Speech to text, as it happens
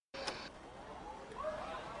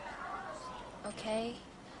Okay?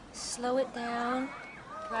 Slow it down.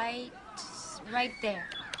 Right there.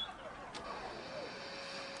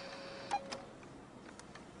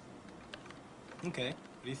 Okay.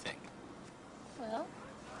 What do you think? Well,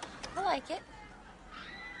 I like it.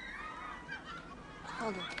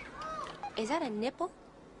 Hold on. Is that a nipple?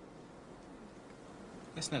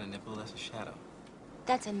 That's not a nipple, that's a shadow.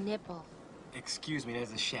 That's a nipple. Excuse me,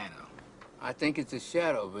 that's a shadow. I think it's a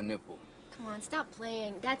shadow of a nipple. Come on, stop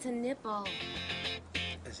playing. That's a nipple.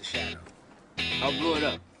 That's a shadow. I'll blow it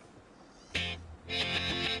up.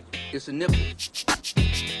 It's a nipple.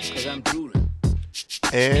 Because I'm drooling.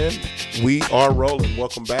 And we are rolling.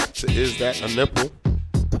 Welcome back to Is That a Nipple?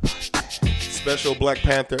 Special Black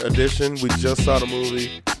Panther edition. We just saw the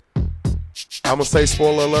movie. I'm going to say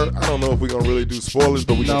spoiler alert. I don't know if we're going to really do spoilers,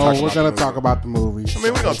 but we're going to talk about the movie. I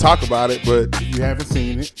mean, we're going to talk about it, but if you haven't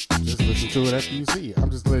seen it, just listen to it after you see it.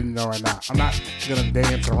 I'm just letting you know right now. I'm not going to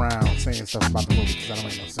dance around saying stuff about the movie because that don't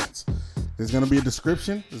make no sense. There's going to be a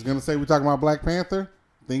description. It's going to say we're talking about Black Panther.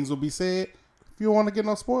 Things will be said. If you don't want to get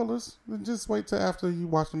no spoilers, then just wait till after you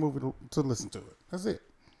watch the movie to listen to it. That's it.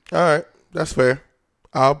 all right. That's fair.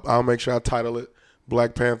 I'll make sure I title it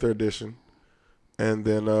Black Panther Edition. And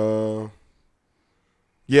then,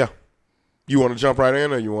 yeah. You want to jump right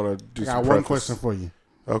in or you want to do I some got preface? one question for you.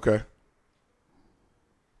 Okay.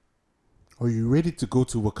 Are you ready to go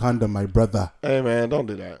to Wakanda, my brother? Hey, man, don't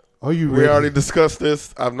do that. Are you We ready? already discussed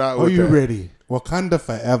this. I'm not Are with you that. ready? Wakanda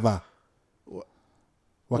forever.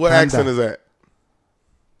 What accent is that?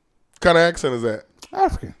 What kind of accent is that?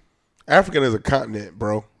 African. African is a continent,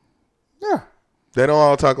 bro. Yeah. They don't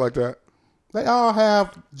all talk like that. They all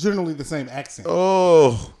have generally the same accent.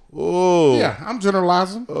 Oh. Yeah, I'm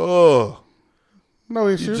generalizing. Oh. No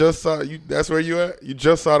issue. You just saw you. That's where you at. You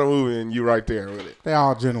just saw the movie and you right there with it. They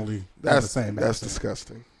all generally have the same That's accent.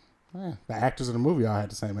 disgusting. Yeah, the actors in the movie all had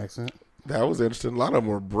the same accent. That was interesting. A lot of them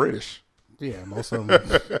were British. Yeah, most of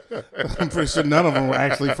them. I'm pretty sure none of them were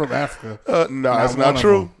actually from Africa. No, that's one not of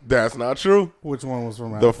true. them. That's not true. Which one was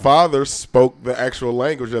from The Africa? father spoke the actual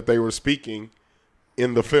language that they were speaking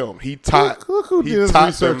in the film. He taught. Look who he did his taught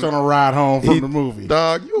research them- on a ride home from the movie.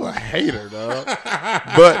 Dog, you a hater, dog.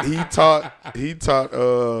 But he taught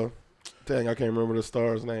dang, I can't remember the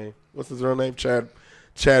star's name. What's his real name?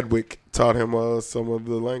 Chadwick taught him some of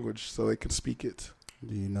the language so they could speak it.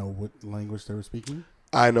 Do you know what language they were speaking?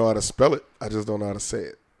 I know how to spell it. I just don't know how to say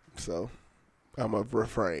it. So I'm a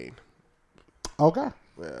refrain. Okay,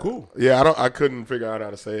 Yeah. cool. Yeah, I couldn't figure out how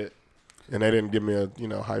to say it. And they didn't give me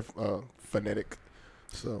a, high phonetic.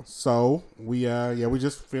 So we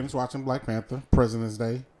just finished watching Black Panther, President's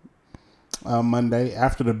Day, Monday.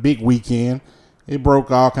 After the big weekend, it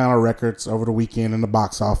broke all kind of records over the weekend in the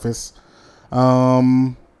box office.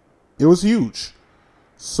 It was huge.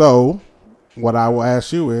 So what I will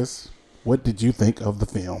ask you is, what did you think of the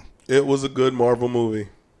film? It was a good Marvel movie.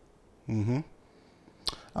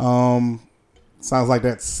 Sounds like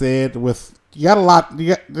that said with you got a lot.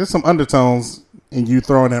 There's some undertones in you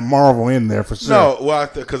throwing that Marvel in there for sure. No, well,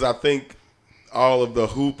 because I think all of the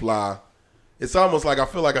hoopla, it's almost like I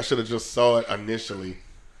feel like I should have just saw it initially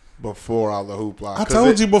before all the hoopla. I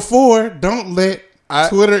told you before, don't let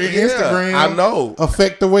Twitter and Instagram I know.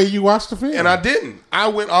 affect the way you watch the film. And I didn't. I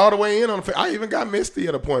went all the way in on the. I even got misty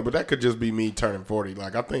at a point, but that could just be me turning 40.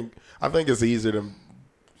 Like I think it's easier to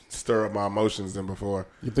stir up my emotions than before.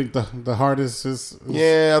 You think the hardest is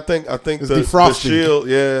Yeah, I think it's the defrosting. shield.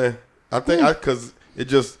 Yeah, I think because it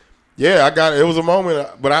just. Yeah, I got it. It was a moment,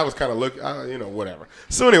 but I was kind of looking, whatever.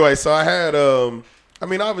 So anyway, so I had,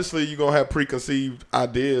 obviously you're going to have preconceived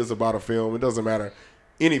ideas about a film. It doesn't matter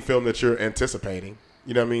any film that you're anticipating.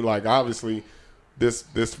 You know what I mean? Like, obviously, this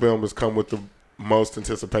film has come with the most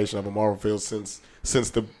anticipation of a Marvel film since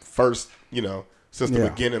the first, since the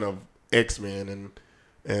beginning of X-Men.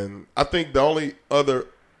 And I think the only other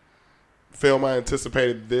film I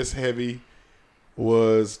anticipated this heavy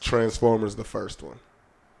was Transformers, the first one.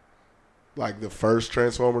 Like the first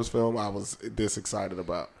Transformers film, I was this excited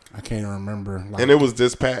about. I can't remember. And it was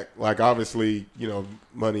this packed. Like obviously,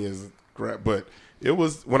 money is crap, but it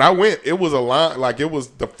was when I went. It was a line. Like it was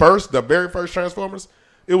the very first Transformers.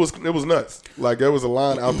 It was nuts. Like there was a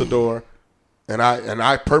line out the door, and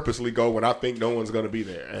I purposely go when I think no one's gonna be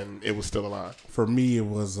there, and it was still a line. For me, it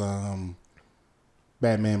was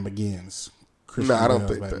Batman Begins. No, I don't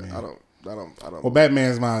Bale's think Batman. that. I don't. Well,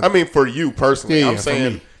 Batman's my. I mean, for you personally, Yeah, I'm for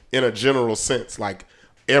saying me. in a general sense, like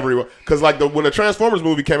everyone, because like when the Transformers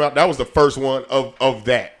movie came out, that was the first one of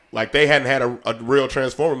that. Like they hadn't had a real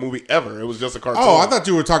Transformer movie ever. It was just a cartoon. Oh, I thought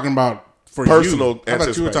you were talking about for Personal you. I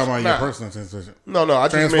thought you were talking about anticipation. your Nah. personal anticipation. No, I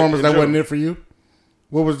just meant Transformers, in that general. wasn't it for you?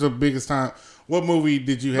 What was the biggest time? What movie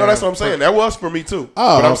did you have? No, that's what I'm saying. That was for me too.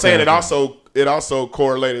 Oh, but I'm okay, saying okay. it also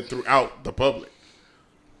correlated throughout the public.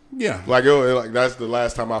 Yeah. Like that's the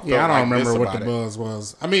last time I felt. Yeah, I don't like remember this what the about buzz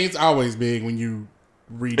was. I mean, it's always big when you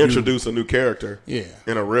redo. introduce a new character. Yeah.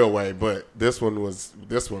 In a real way, but this one was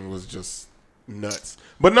just nuts.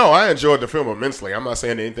 But no, I enjoyed the film immensely. I'm not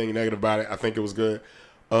saying anything negative about it. I think it was good.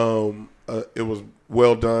 It was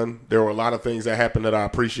well done. There were a lot of things that happened that I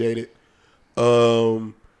appreciated.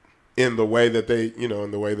 In the way that they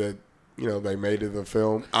made it the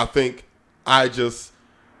film. I think I just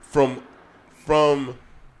from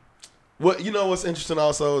what what's interesting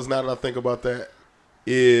also is, now that I think about that,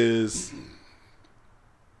 is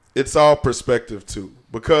it's all perspective too,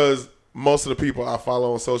 because most of the people I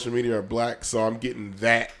follow on social media are black, so I'm getting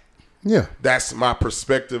that. Yeah. That's my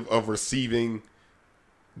perspective of receiving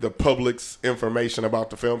the public's information about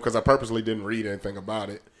the film, because I purposely didn't read anything about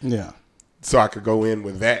it. Yeah. So I could go in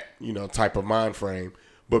with that, type of mind frame.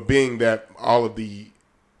 But being that all of the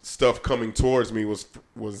stuff coming towards me was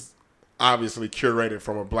obviously curated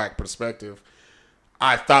from a black perspective,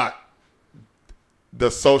 I thought the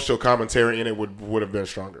social commentary in it would have been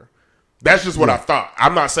stronger. That's just what I thought.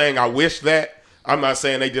 I'm not saying I wish that. I'm not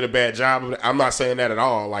saying they did a bad job of it. I'm not saying that at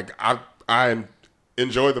all. Like, I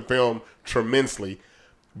enjoyed the film tremendously,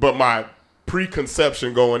 but my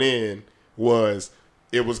preconception going in was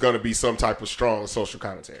it was going to be some type of strong social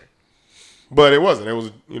commentary. But it wasn't. It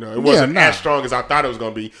was, it wasn't as strong as I thought it was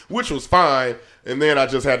going to be, which was fine. And then I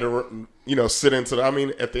just had to, sit into the. I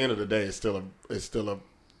mean, at the end of the day, it's still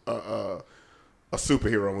a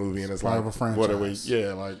superhero movie, and it's Part like, of a franchise. what are we?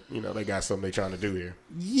 Yeah, like they got something they trying to do here.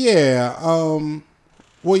 Yeah.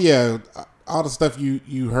 Well, yeah. All the stuff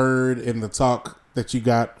you heard in the talk that you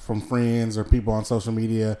got from friends or people on social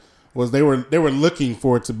media was they were looking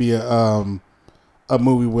for it to be a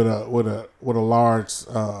movie with a large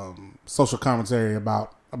social commentary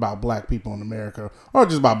about black people in America, or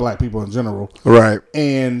just about black people in general. Right.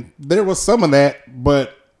 And there was some of that,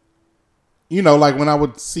 but like when I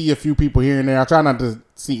would see a few people here and there, I try not to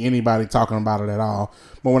see anybody talking about it at all.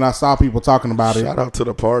 But when I saw people talking about it, Shout out to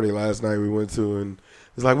the party last night we went to, and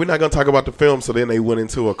it's like, we're not going to talk about the film. So then they went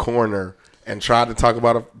into a corner and tried to talk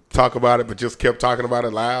about it, but just kept talking about it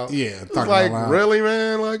loud. Yeah, it's like, really,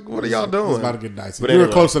 man? Like, what are y'all doing? It was about to get dicey. But You anyway,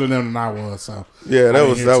 were closer to them than I was, so yeah, that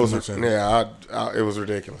was it was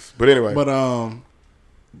ridiculous. But anyway, but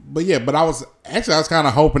I was kind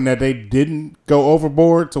of hoping that they didn't go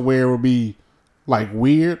overboard to where it would be like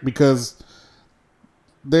weird, because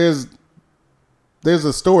there's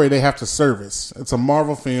a story they have to service. It's a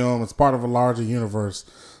Marvel film. It's part of a larger universe.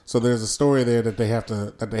 So there's a story there that they have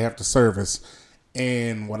to service.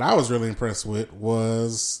 And what I was really impressed with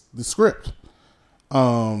was the script.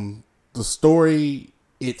 The story,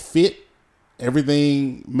 it fit.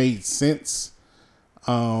 Everything made sense.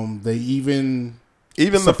 They even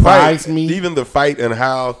the fight and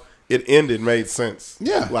how it ended made sense.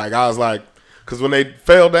 Yeah. Like, I was like, because when they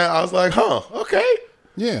fell down, I was like, huh, okay.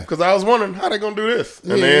 Yeah. Because I was wondering how they going to do this.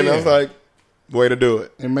 And then I was like, way to do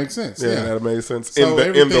it. It makes sense. Yeah, that made sense So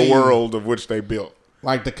in the world of which they built.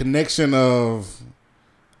 Like the connection of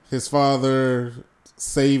his father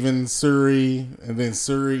saving Suri, and then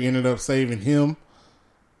Suri ended up saving him.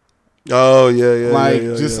 Oh yeah.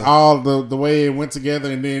 All the way it went together,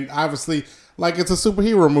 and then obviously, like, it's a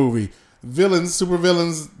superhero movie.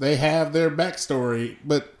 Supervillains, they have their backstory,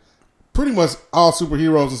 but pretty much all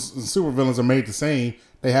superheroes and supervillains are made the same.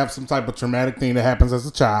 They have some type of traumatic thing that happens as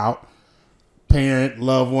a child. Parent,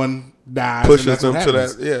 loved one dies, pushes them to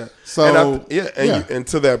that. Yeah. So and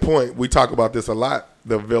to that point, we talk about this a lot.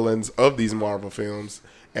 The villains of these Marvel films,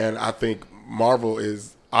 and I think Marvel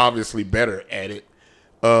is obviously better at it.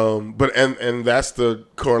 But that's the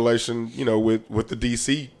correlation, with the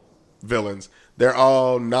DC villains. They're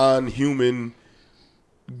all non-human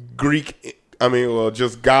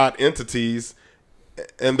just God entities,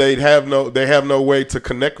 and they have no way to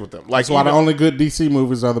connect with them. Like, that's why the only good DC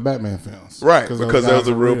movies are the Batman films, right? Because those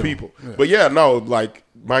are real people. Yeah. But yeah, no, like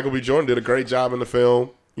Michael B. Jordan did a great job in the film.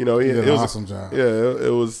 He did an awesome job. Yeah, it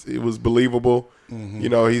was believable.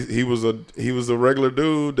 Mm-hmm. He was a regular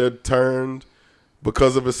dude that turned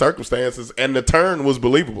because of his circumstances, and the turn was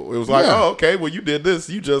believable. It was like, oh, okay, well, you did this.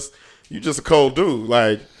 You just a cold dude,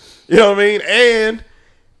 like, you know what I mean?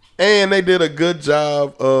 And they did a good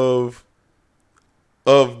job of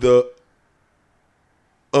the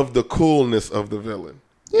coolness of the villain.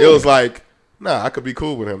 Yeah. It was like, nah, I could be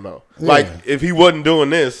cool with him though. Yeah. Like, if he wasn't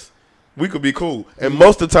doing this, we could be cool. And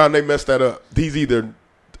most of the time they mess that up. He's either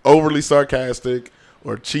overly sarcastic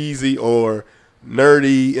or cheesy, or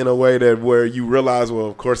nerdy in a way that where you realize, well,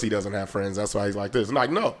 of course he doesn't have friends. That's why he's like this. And like,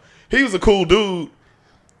 no, he was a cool dude.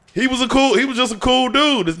 He was just a cool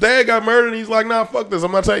dude. His dad got murdered, and he's like, nah, fuck this.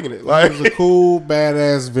 I'm not taking it. Like, He was a cool,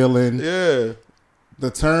 badass villain. yeah.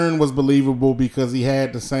 The turn was believable because he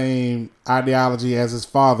had the same ideology as his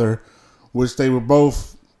father, which they were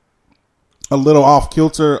both a little off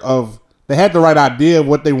kilter of. They had the right idea of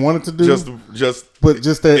what they wanted to do, but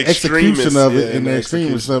just the execution of it and the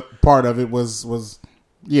extremist part of it was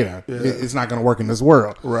it's not going to work in this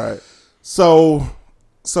world, Right. So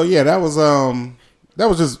yeah, that was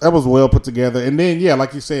well put together, and then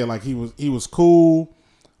like you said, like he was cool.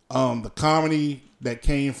 The comedy that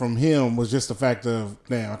came from him was just the fact of,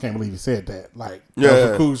 damn, I can't believe he said that. Like, that was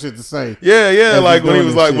some cool shit to say. Yeah. Like when he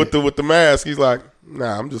was like shit. with the mask, he's like,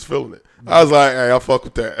 nah, I'm just feeling it. I was like, hey, I'll fuck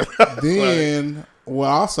with that. Then, what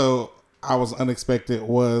also I was unexpected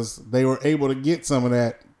was they were able to get some of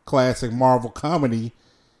that classic Marvel comedy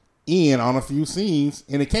in on a few scenes,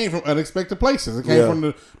 and it came from unexpected places. It came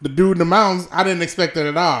from the dude in the mountains. I didn't expect it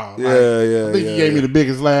at all. I think he gave me the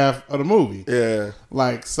biggest laugh of the movie. Yeah.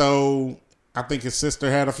 Like, so I think his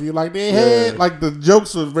sister had a few. Like, they had like the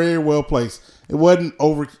jokes were very well placed. It wasn't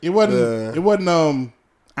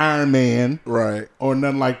Iron Man, right, or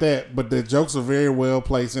nothing like that. But the jokes are very well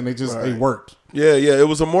placed, and they worked. Yeah. It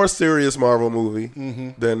was a more serious Marvel movie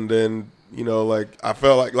than like I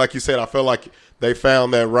felt like you said. I felt like they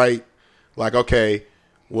found that right. Like, okay,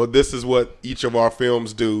 well, this is what each of our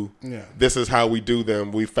films do. Yeah, this is how we do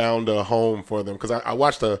them. We found a home for them because I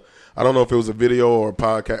watched I don't know if it was a video or a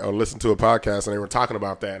podcast or listened to a podcast, and they were talking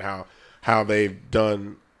about that how they've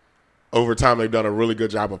done over time. They've done a really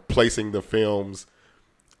good job of placing the film's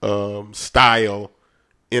style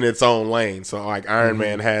in its own lane. So like Iron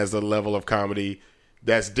Man has a level of comedy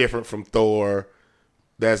that's different from Thor,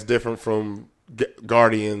 that's different from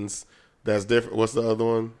Guardians, that's different. What's the other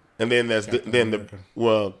one? And then and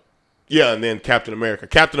then Captain America.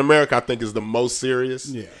 Captain America, I think, is the most serious.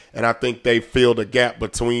 Yeah, and I think they filled a gap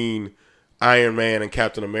between Iron Man and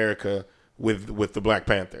Captain America with the Black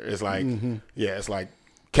Panther. It's like it's like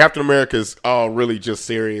Captain America is all really just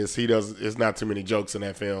serious. It's not too many jokes in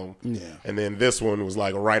that film. Yeah. And then this one was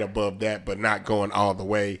like right above that, but not going all the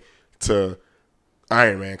way to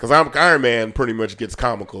Iron Man. Because Iron Man pretty much gets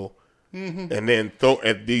comical. Mm-hmm. And then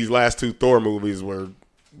at these last two Thor movies where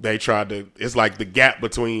they tried to, it's like the gap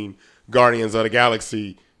between Guardians of the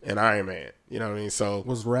Galaxy and Iron Man. You know what I mean? So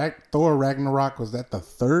was Thor Ragnarok, was that the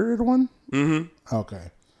third one? Mm-hmm.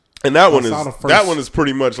 Okay. And that one is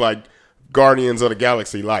pretty much like Guardians of the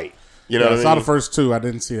Galaxy light. You know what I mean? I saw the first two. I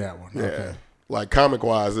didn't see that one. Yeah. Okay. Like comic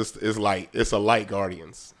wise, it's light. It's a light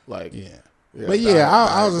Guardians. Like but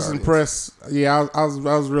I was just impressed. Yeah, I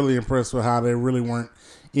was really impressed with how there really weren't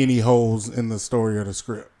any holes in the story or the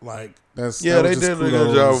script. Like they did a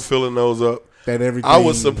good job of filling those up. That everything. I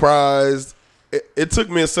was surprised. It took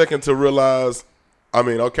me a second to realize. I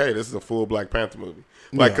mean, okay, this is a full Black Panther movie.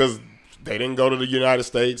 Like, because they didn't go to the United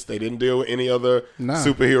States. They didn't deal with any other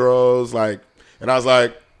superheroes. Like, and I was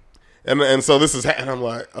like, and so this is, and I'm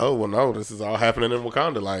like, oh, well, no, this is all happening in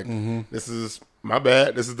Wakanda. Like, this is, my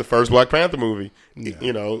bad. This is the first Black Panther movie. Yeah.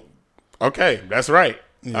 You know, okay, that's right.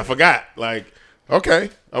 Yeah. I forgot. Like, okay,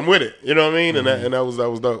 I'm with it. You know what I mean? And that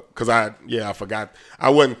was dope. Because I forgot. I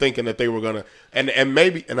wasn't thinking that they were going to, and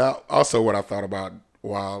maybe, and also what I thought about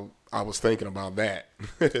while I was thinking about that.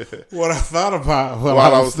 What I thought about while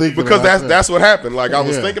I was thinking because about that's what happened. Like, I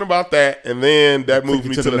was thinking about that, and then that moved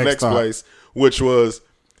me to the next place, which was,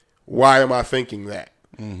 why am I thinking that?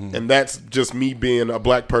 Mm-hmm. And that's just me being a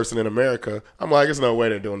black person in America. I'm like, there's no way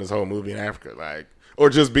they're doing this whole movie in Africa, like, or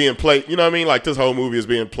just being placed. You know what I mean? Like, this whole movie is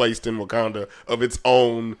being placed in Wakanda of its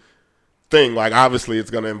own thing. Like, obviously,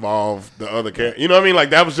 it's going to involve the other characters. You know what I mean?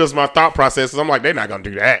 Like, that was just my thought process. I'm like, they're not going to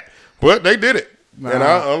do that, but they did it. Nah. And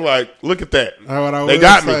I'm like, look at that. They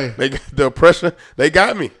got me. The oppression. They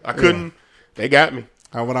got me. I couldn't. Yeah. They got me.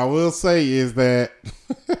 What I will say is that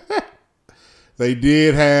they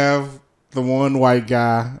did have the one white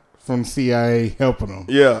guy from CIA helping them.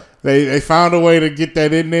 Yeah, they found a way to get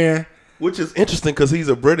that in there, which is interesting because he's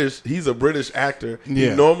a British actor. Yeah.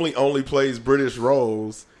 He normally only plays British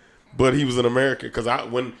roles, but he was an American. Because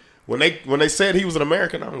when they said he was an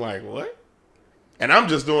American, I'm like, what? And I'm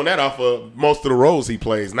just doing that off of most of the roles he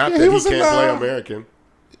plays. Not that he can't play American.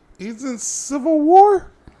 He's in Civil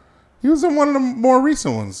War. He was in one of the more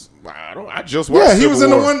recent ones. I just watched. Yeah, he was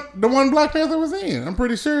in the one Black Panther was in. I'm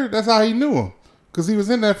pretty sure that's how he knew him because he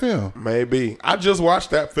was in that film. Maybe I just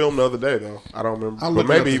watched that film the other day though. I don't remember, but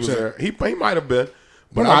maybe he was there. He might have been,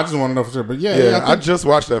 But I just want to know for sure. But yeah, yeah, I I just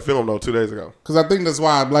watched that film though 2 days ago. because I think that's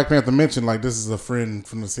why Black Panther mentioned like this is a friend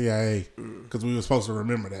from the CIA because we were supposed to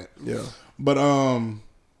remember that. Yeah, But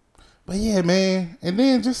yeah, man, and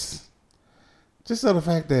then just the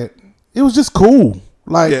fact that it was just cool.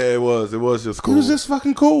 Like yeah, it was just cool. it was just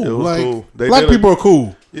fucking cool. It was like cool. They black did a- people are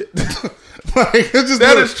cool. Yeah. Like it's just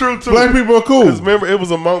That is true too. Black people are cool. Because remember, it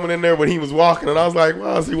was a moment in there when he was walking, and I was like,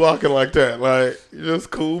 "Why is he walking like that? Like,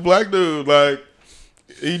 just cool black dude. Like,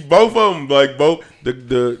 both of them, like both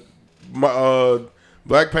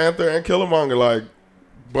Black Panther and Killmonger, like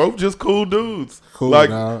both just cool dudes. Cool, like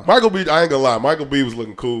dog. Michael B. I ain't gonna lie, Michael B. was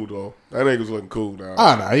looking cool though. That nigga was looking cool now.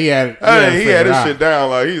 Oh no, he had He had his out. shit down.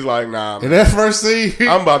 Like he's like, nah, In man, that first scene,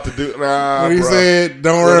 I'm about to do nah. when he bruh. said,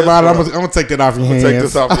 "Don't worry Yeah, about it, that's I'm gonna take that off your hands." Take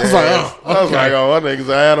this off your I was like, hands. oh, I was like, okay. oh, that nigga's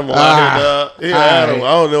an animal out here, dog. He an all right. animal.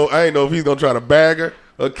 I don't know. I ain't know if he's gonna try to bag her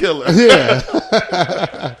or kill her.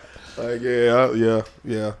 Yeah. Like, yeah.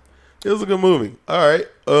 It was a good movie. All right.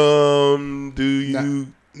 Do you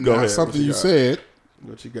go Now, ahead? something What you got? said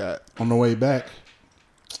What you got? on the way back,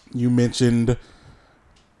 you mentioned.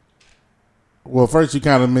 Well, first you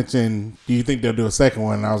kind of mentioned, do you think they'll do a second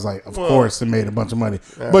one? And I was like, of course, it made a bunch of money.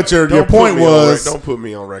 But your Don't point put me on was, don't put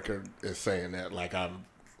me on record as saying that like I'm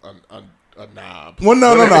a knob. well,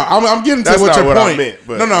 no. I'm getting to That's what not your what I point. meant,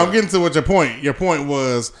 but, no, I'm getting to what your point. Your point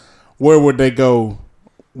was, where would they go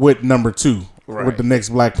with number 2 Right. with the next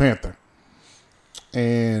Black Panther?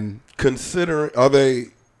 And Considering, are they?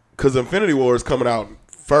 Because Infinity War is coming out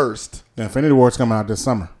first. the Infinity War's coming out this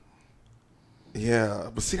summer. Yeah,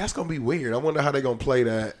 but see, that's gonna be weird. I wonder how they're gonna play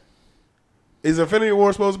that. Is Infinity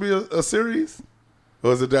War supposed to be a series,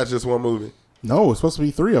 or is it that just one movie? No, it's supposed to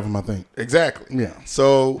be 3 of them, I think. Exactly. Yeah.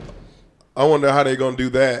 So I wonder how they're gonna do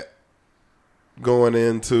that going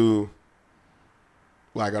into.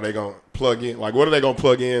 Like, are they gonna plug in? Like, what are they gonna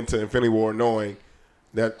plug into Infinity War, knowing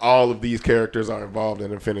that all of these characters are involved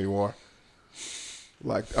in Infinity War?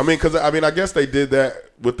 Like, I mean, I guess they did that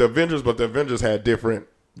with the Avengers, but the Avengers had different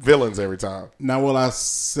villains every time. Now, what I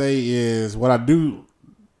say is what I do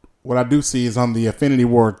see is on the Infinity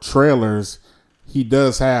War trailers, he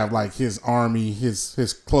does have like his army,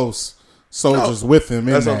 his close soldiers with him.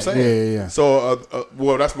 In That's that. what I'm saying. Yeah. So,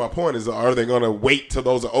 well, that's my point. Is are they going to wait till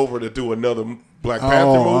those are over to do another Black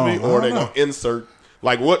Panther movie, or are they going to insert?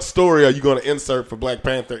 Like, what story are you going to insert for Black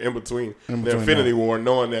Panther in between the Infinity War,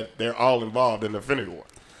 knowing that they're all involved in the Infinity War?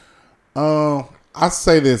 I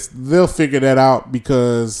say this: they'll figure that out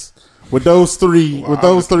because with those three,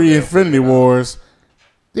 Infinity Wars,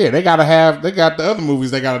 yeah, they got the other movies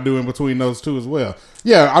they got to do in between those two as well.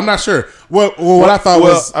 Yeah, I'm not sure. What I thought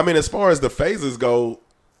was, I mean, as far as the phases go,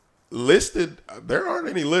 listed, there aren't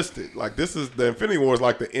any listed. Like, this is the Infinity War is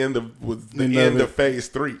like the end of phase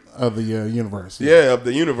 3 of the universe. Yeah, of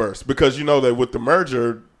the universe, because you know that with the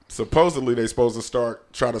merger, supposedly they're supposed to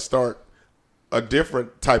try to start a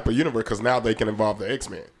different type of universe because now they can involve the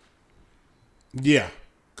X-Men. Yeah,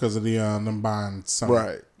 because of the them buying something,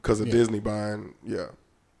 Right, because of Disney buying,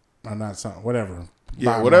 or not something, whatever.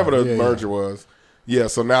 Yeah, Buying whatever off. the merger was. Yeah,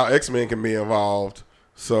 so now X-Men can be involved.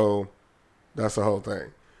 So that's the whole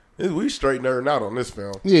thing. We straight nerding out on this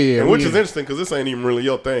film. Yeah, and which is interesting because this ain't even really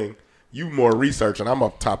your thing. You more research, and I'm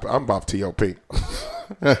off TOP. Whatever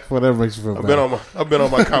makes you feel I've better. been on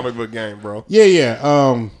my comic book game, bro.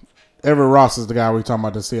 Yeah. Everett Ross is the guy we talking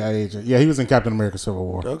about, the CIA agent. Yeah, he was in Captain America: Civil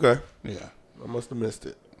War. Okay, Yeah. I must have missed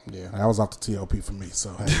it. Yeah, that was off the TOP for me.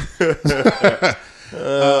 So, hey.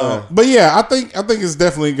 But yeah, I think it's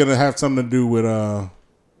definitely gonna have something to do with.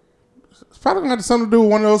 It's probably gonna have something to do with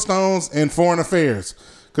one of those stones and foreign affairs,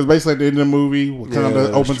 because basically at the end of the movie, kind of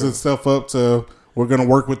that's opens true. itself up to we're gonna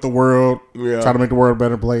work with the world, Yeah. try to make the world a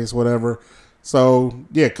better place, whatever. So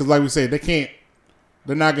yeah, because like we said,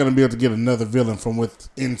 they're not gonna be able to get another villain from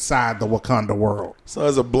inside the Wakanda world. So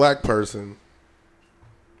as a black person,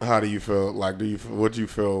 how do you feel? Like, what'd you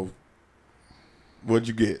feel? What'd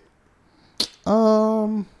you get?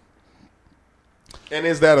 And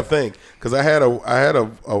is that a thing? Because I had a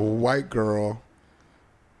white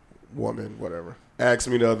woman, whatever, asked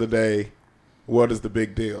me the other day, what is the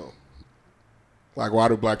big deal? Like, why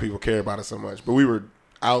do black people care about it so much? But we were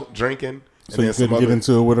out drinking, and So you then couldn't get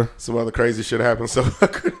into it with her. some other crazy shit happened, so I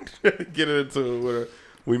couldn't get into it with her.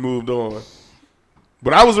 We moved on.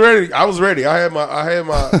 But I was ready. I had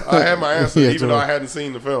my answer, Yeah, even though true. I hadn't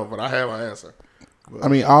seen the film, but I had my answer. I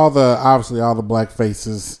mean, obviously all the black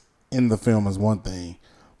faces in the film is one thing,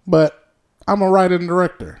 but I'm a writer and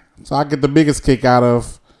director, so I get the biggest kick out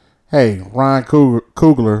of, hey, Ryan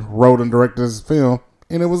Coogler wrote and directed this film,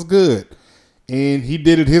 and it was good, and he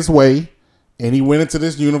did it his way, and he went into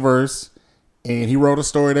this universe, and he wrote a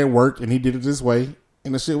story that worked, and he did it this way,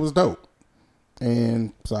 and the shit was dope.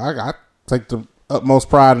 And so I take the utmost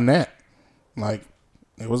pride in that. Like,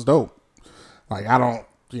 it was dope. Like, I don't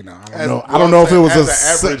know if it was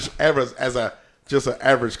just an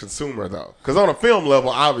average consumer though. Because on a film level,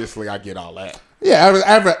 obviously, I get all that.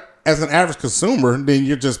 Yeah, as an average consumer, then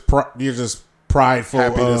you're just prideful.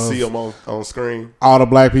 Happy to see them on screen. All the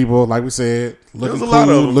black people, like we said, looking There's a cool, lot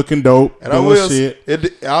of them. looking dope, And doing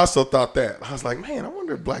shit. I also thought that. I was like, man, I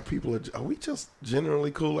wonder if black people are we just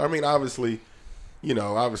generally cool? I mean, obviously,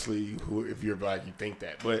 if you're black, you think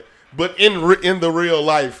that, but in the real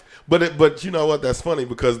life, but you know what? That's funny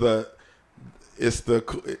because it's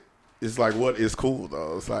like what is cool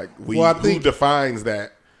though. It's like who defines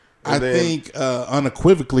that? I think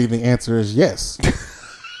unequivocally the answer is yes.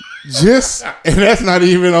 And that's not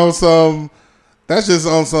even on some. That's just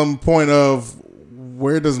on some point of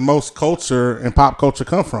where does most culture and pop culture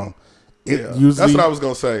come from? Usually that's what I was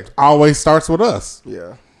gonna say. Always starts with us.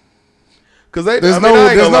 Yeah, because there's no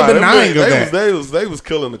denying of that. They was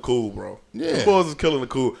killing the cool, bro. Yeah, the boys was killing the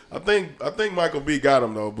cool. I think Michael B got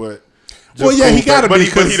him though, but. He got to be.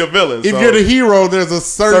 But he the villain. If you're the hero, there's a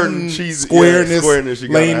certain squareness,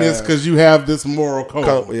 lameness, because you have this moral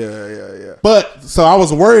code. Yeah. But so I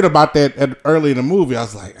was worried about that early in the movie. I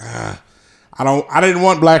was like, I didn't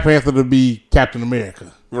want Black Panther to be Captain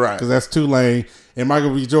America, right? Because that's too lame. And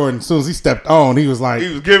Michael B. Jordan, as soon as he stepped on, he was like,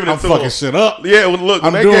 he was giving it I'm to fucking him. shit up. Yeah, well, look,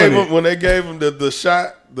 when they gave him the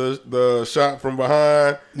shot. The shot from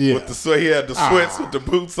behind with he had the sweats with the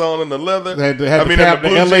boots on and the leather. The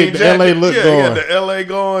LA look going. He had the LA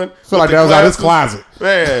going. I feel like that was out of his closet.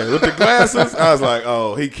 Man, with the glasses, I was like,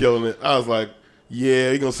 oh, he killing it. I was like,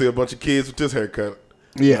 yeah, you gonna see a bunch of kids with this haircut.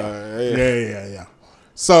 Yeah.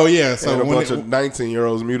 So and a bunch of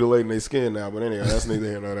 19-year-olds mutilating their skin now. But anyway, that's neither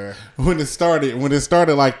here nor there. When it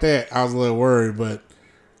started like that, I was a little worried, but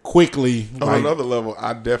quickly on another level,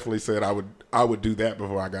 I definitely said I would do that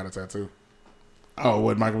before I got a tattoo. Oh,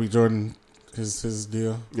 what Michael B. Jordan his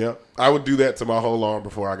deal? Yeah, I would do that to my whole arm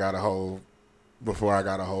before I got a whole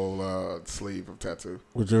sleeve of tattoo.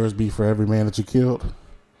 Would yours be for every man that you killed?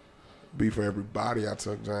 Be for every body I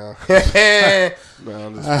took down. No,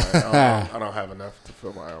 I'm just playing. I don't have enough to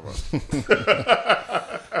fill my arm up.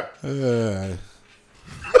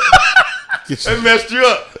 It messed you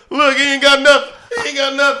up. Look, he ain't got nothing.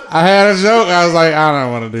 I had a joke. I was like, I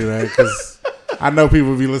don't want to do that because I know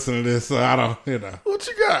people be listening to this, so I don't, What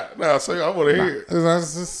you got? No, I want to hear it. I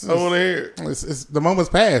want to hear it. It's the moment's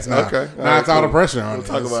passed now. Okay. Now it's all the pressure on We'll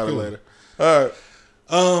talk about it later. All right.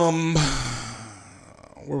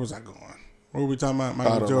 Where was I going? What were we talking about?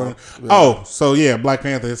 Michael I don't Jordan. know. Oh, so yeah, Black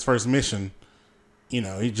Panther, his first mission, he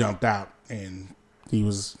jumped out and he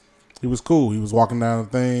was cool. He was walking down the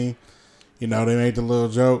thing. They made the little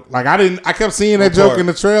joke. Like I kept seeing that joke in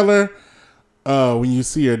the trailer. When you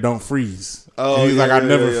see her, don't freeze. Oh, and he's yeah, like, I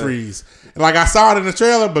never yeah. freeze. And like I saw it in the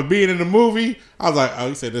trailer, but being in the movie, I was like, oh,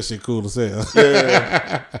 he said that shit cool as hell.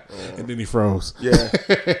 Yeah. And then he froze. Yeah.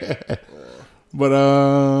 But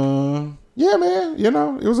yeah, man,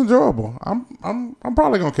 it was enjoyable. I'm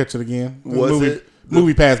probably gonna catch it again.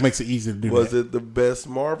 Movie Pass makes it easy to do. Was it the best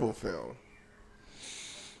Marvel film?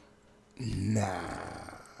 Nah.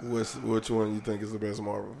 Which one you think is the best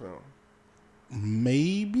Marvel film?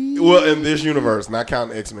 Maybe. Well, in this universe, not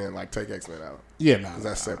counting X-Men. Like, take X-Men out. Yeah, nah.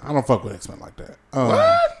 That's separate. I don't fuck with X-Men like that.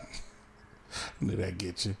 What? Did that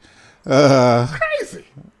get you? Crazy.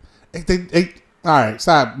 They all right.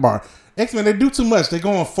 Sidebar. X-Men, they do too much. They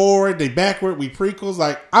going forward. They backward. We prequels.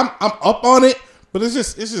 Like I'm up on it, but it's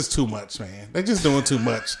just too much, man. They just doing too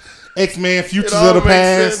much. X-Men, Futures of the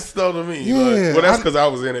Past. Sense, though, to me. Yeah, Well, that's because I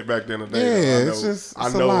was in it back then. Yeah, I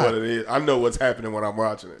know what it is. I know what's happening when I'm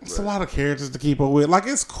watching it. It's a lot of characters to keep up with. Like,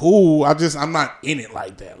 it's cool. I'm not in it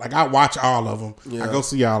like that. Like, I watch all of them. Yeah. I go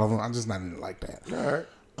see all of them. I'm just not in it like that. All right.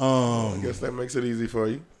 I guess that makes it easy for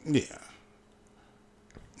you. Yeah.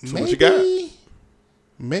 So what you got?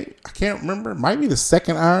 Maybe I can't remember. Might be the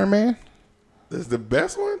second Iron Man. This is the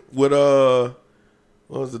best one with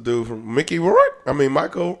what was the dude from Mickey Rourke? I mean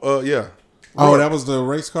Michael. Yeah. Oh, that was the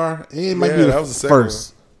race car. It might be that was the second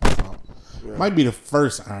first. Yeah. Might be the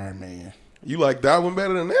first Iron Man. You like that one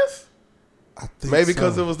better than this? I think maybe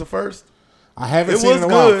because so. it was the first. I haven't It seen was it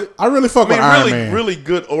in a while. good. I really fuck with Iron Man. Really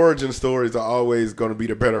good origin stories are always going to be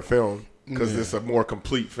the better film because it's a more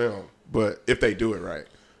complete film. But if they do it right.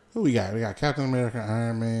 Who we got? We got Captain America,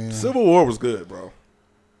 Iron Man. Civil War was good, bro.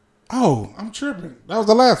 Oh, I'm tripping. That was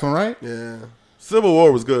the last one, right? Yeah. Civil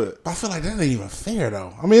War was good. I feel like that ain't even fair,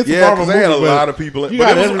 though. I mean, it's a Yeah, Marvel because they had a movie, lot of people in it.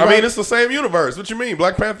 But it's the same universe. What you mean?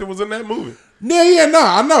 Black Panther was in that movie. Yeah, no,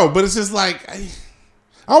 I know. But it's just like,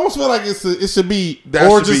 I almost feel like it should be That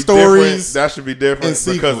origin should be different. stories. That should be different and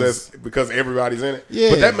sequels. because everybody's in it.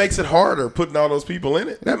 Yeah. But that makes it harder putting all those people in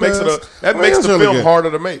it. That makes does. it It's the really film good.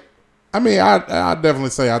 harder to make. I mean, I definitely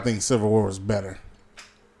say I think Civil War is better.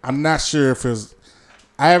 I'm not sure if it's.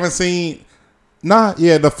 I haven't seen.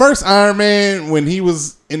 The first Iron Man when he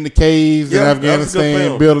was in the caves in Yeah, that was a good Afghanistan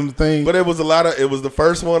film. building the thing. But it was the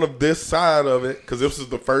first one of this side of it because this was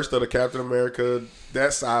the first of the Captain America,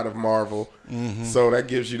 that side of Marvel. Mm-hmm. So that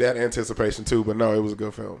gives you that anticipation too. But no, it was a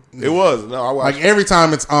good film. It was. No, I watched like every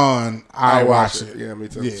time it's on, I watch it. Yeah, me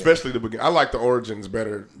too. Yeah. Especially the beginning. I like the origins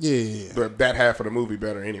better. Yeah. That half of the movie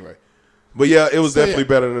better anyway. But yeah, it was definitely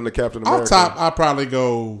better than the Captain America. Off top, I'll probably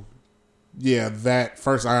go, that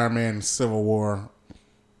first Iron Man, Civil War,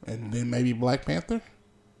 and then maybe Black Panther.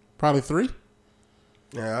 Probably 3.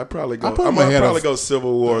 Yeah, I'd probably go. I'll put I'm him gonna ahead probably of go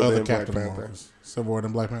Civil War The then other Black Captain Panther. Marvels. Civil War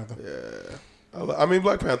then Black Panther. Yeah, I mean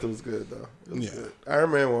Black Panther was good though. It was good.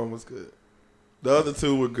 Iron Man 1 was good. The other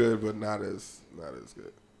two were good, but not as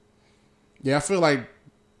good. Yeah, I feel like,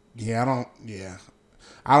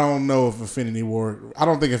 I don't know if Infinity War. I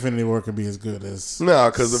don't think Infinity War could be as good as No,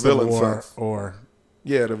 because the Civil villain War sucks. or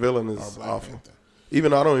Yeah, the villain is Black awful. Panther.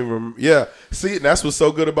 Even though I don't even remember. Yeah, see, that's what's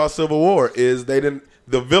so good about Civil War is the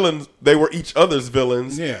villains, they were each other's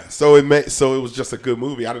villains. Yeah. So it was just a good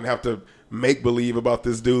movie. I didn't have to make believe about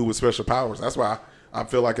this dude with special powers. That's why I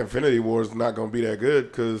feel like Infinity War is not going to be that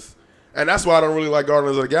good and that's why I don't really like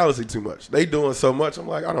Guardians of the Galaxy too much. They doing so much. I'm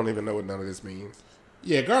like, I don't even know what none of this means.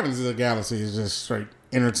 Yeah, Guardians of the Galaxy is just straight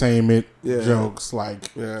entertainment, Yeah. jokes. Like,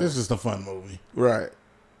 Yeah. it's just a fun movie. Right.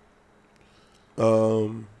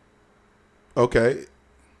 Okay.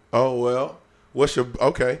 Oh, well.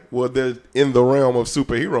 Well, they're in the realm of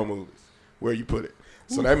superhero movies. Where you put it?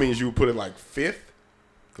 So that means you would put it like 5th?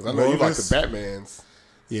 Because I know Well, you like it's- the Batmans.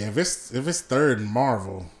 Yeah, if it's third in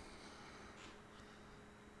Marvel,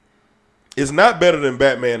 It's not better than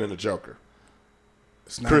Batman and the Joker.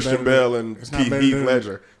 it's not Christian better Bale than- and it's not Heath better than-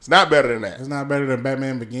 Ledger. It's not better than that. It's not better than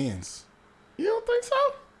Batman Begins. You don't think so?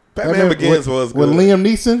 Batman Begins was good. with Liam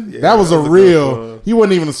Neeson. Yeah, that was a good real. one. He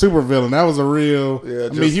wasn't even a super villain. That was a real. Yeah, I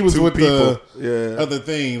mean, just he was two with people. the Yeah. other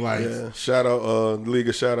thing. Like, Yeah. League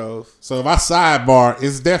of Shadows. so if I sidebar,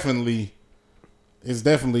 it's definitely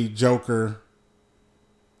Joker,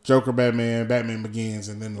 Batman, Batman Begins,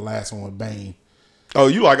 and then the last one with Bane. Oh,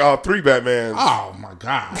 you like all 3 Batmans. Oh my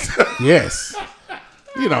god, yes.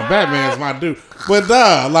 Batman's my dude. But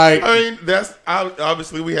like, I mean, that's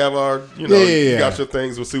obviously we have our, you got your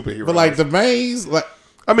things with superheroes. but like the Banes, like,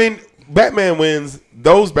 I mean, Batman wins.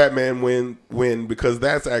 Those Batman win because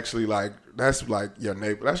that's actually that's like your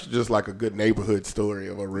neighbor. That's just like a good neighborhood story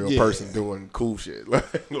of a real person doing cool shit.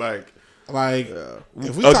 if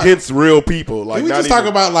we against real people. Like Can we not just talk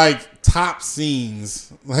even- about like top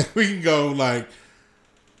scenes? Like we can go like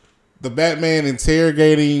the Batman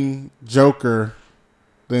interrogating Joker,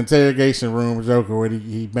 the interrogation room with Joker where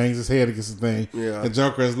he bangs his head against the thing. Yeah. And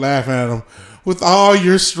Joker is laughing at him with all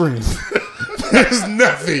your strength. There's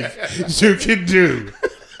nothing you can do.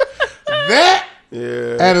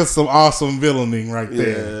 That is some awesome villaining right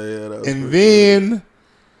there. Yeah, that was And pretty then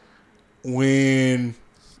when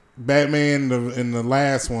Batman in the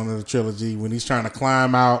last one of the trilogy, when he's trying to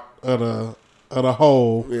climb out of the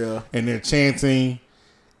hole, and they're chanting,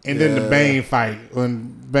 and then the Bane fight when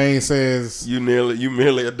Bane says, You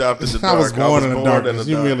merely adopted the dark. "I was born in the darkness.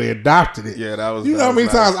 You merely adopted it." Yeah, that was. You know that how many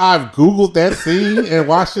was nice. times I've Googled that scene and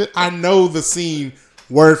watched it? I know the scene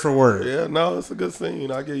word for word. Yeah, no, it's a good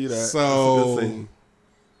scene. I'll give you that. So, it's a good scene.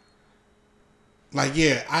 Like,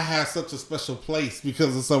 yeah, I have such a special place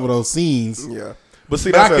because of some of those scenes. Yeah, but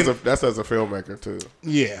see, But that's as a filmmaker too.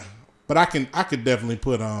 Yeah, but I could definitely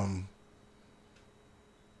put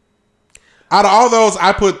out of all those,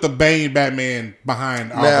 I put the Bane Batman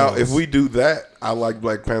behind. All Now, those. if we do that, I like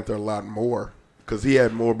Black Panther a lot more because he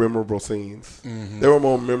had more memorable scenes. Mm-hmm. There were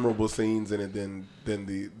more memorable scenes in it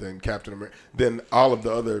than Captain America, than all of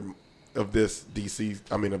the other of this DC.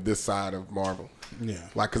 I mean, of this side of Marvel. Yeah,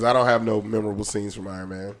 Like, because I don't have no memorable scenes from Iron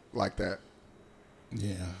Man like that.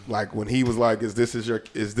 yeah, Like when he was like, "Is this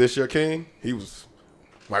your king?" He was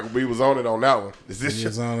like, we was on it on that one. Is this he your?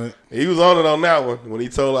 was on it. He was on it on that one when he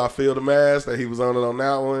told I feel the mask that he was on it on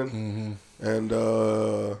that one, Mm-hmm. and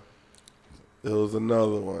it was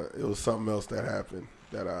another one. It was something else that happened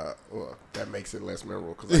that that makes it less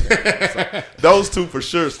memorable because those two for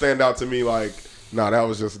sure stand out to me. Like, no, that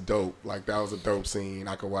was just dope. Like that was a dope scene.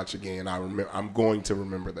 I could watch again. I'm going to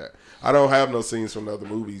remember that. I don't have no scenes from the other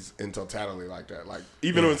movies in totality like that. Like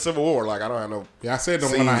even in Civil War, like I don't have no. Yeah, I said the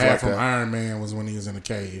scenes one I had like from that. Iron Man was when he was in the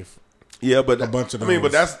cave. Yeah, but A bunch of I mean,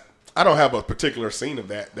 but those. I don't have a particular scene of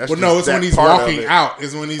that. That's Well, just no, it's that when he's part of walking it. out.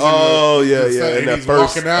 It's when he's Oh in yeah, the yeah. set In and that he's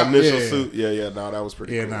first walking out. initial Yeah. suit. Yeah. No, that was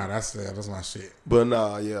pretty. Yeah, cool. nah, that's my shit. But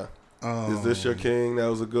nah, yeah. Is This Your King? That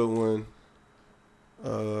was a good one.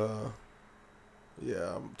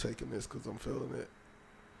 Yeah, I'm taking this because I'm feeling it.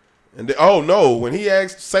 And then, oh no, when he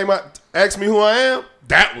asked me who I am,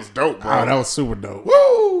 that was dope, bro. Oh, that was super dope.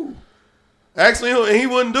 Woo! Asked me who, and he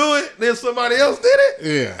wouldn't do it. Then somebody else did it.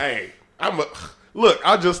 Yeah. Hey, look.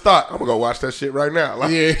 I just thought I'm gonna go watch that shit right now.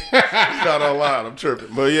 Like, Yeah. it's not online. I'm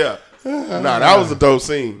tripping, but yeah, nah, that was a dope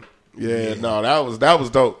scene. Yeah, no, that was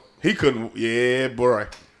dope. He couldn't. Yeah, boy,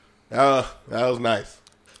 that was nice.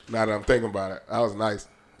 Now that I'm thinking about it, that was nice.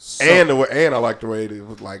 And I like the way it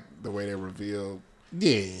was like the way they revealed.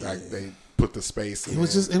 Yeah. Like they put the space. It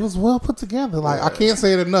was well put together. Like I can't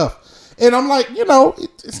say it enough. And I'm like,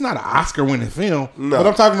 it's not an Oscar winning film. No. But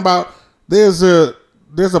I'm talking about there's a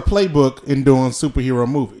playbook in doing superhero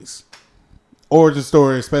movies. Origin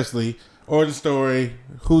story, especially. Origin story,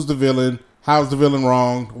 who's the villain, how's the villain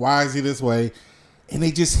wrong, why is he this way? And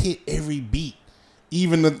they just hit every beat.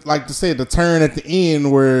 Even the turn at the end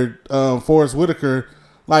where Forrest Whitaker,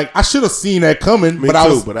 like I should have seen that coming, but I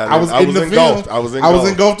was in the engulfed. film. I was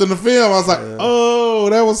engulfed in the film. I was like, oh,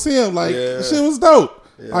 that was him. Like the shit was dope.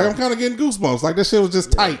 Yeah. Like I'm kind of getting goosebumps. Like that shit was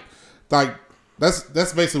just tight. Like that's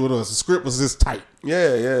basically what it was. The script was just tight.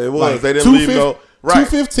 Yeah, it was. Like, They didn't leave no right.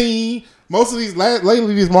 215. Most of these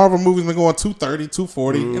lately, these Marvel movies been going 230,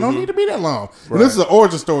 240. It don't need to be that long. And this is an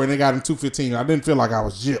origin story, and they got in 215. I didn't feel like I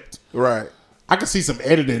was gypped. Right. I could see some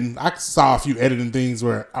editing. I saw a few editing things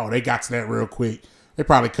where they got to that real quick. They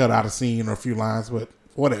probably cut out a scene or a few lines, but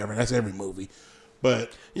whatever. That's every movie.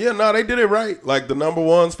 But yeah, no, they did it right. Like the number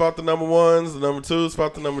ones fought the number ones, the number twos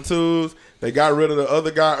fought the number twos. They got rid of the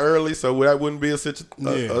other guy early, so that wouldn't be a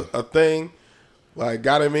thing. Like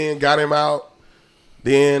got him in, got him out.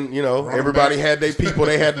 Then everybody had their people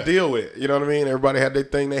they had to deal with. You know what I mean? Everybody had their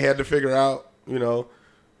thing they had to figure out. It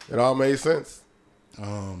all made sense.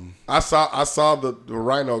 I saw the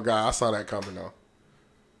Rhino guy. I saw that coming though.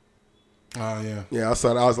 Oh yeah. Yeah, I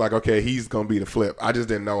was like, okay, he's gonna be the flip. I just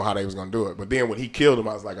didn't know how they was gonna do it. But then when he killed him,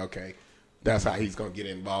 I was like, okay, that's how he's gonna get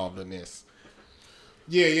involved in this.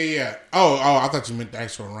 Yeah. Oh, I thought you meant the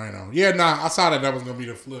actual Rhino. Yeah, nah, I saw that was gonna be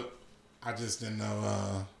the flip. I just didn't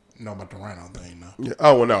know about the Rhino thing though. Yeah.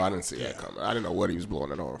 Oh well, no, I didn't see that coming. I didn't know what he was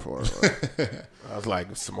blowing it on for. I was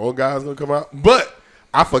like, some more guys gonna come out, but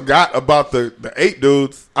I forgot about the 8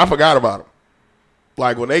 dudes. I forgot about them.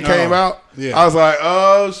 Like when they came out, I was like,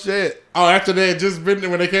 oh shit. Oh, after they had just been there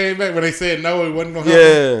when they came back, when they said no, it wasn't gonna help.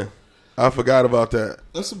 Yeah, I forgot about that.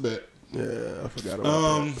 That's a bit. Yeah, I forgot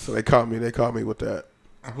about that. So they caught me with that.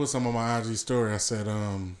 I put some on my IG story. I said,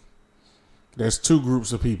 there's 2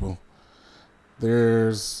 groups of people.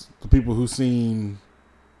 There's the people who've seen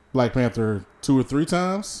Black Panther 2 or 3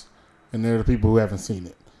 times, and there are the people who haven't seen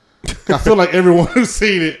it. I feel like everyone who's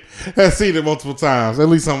seen it has seen it multiple times, at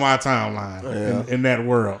least on my timeline in that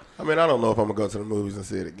world. I mean, I don't know if I'm going to go to the movies and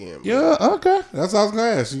see it again. Yeah, okay. That's what I was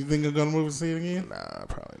going to ask. You think you're going to move and see it again? Nah,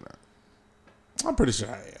 probably not. I'm pretty sure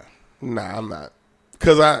I am. Nah, I'm not.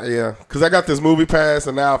 Cause I got this movie pass,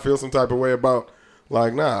 and now I feel some type of way about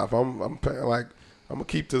like, nah, if I'm gonna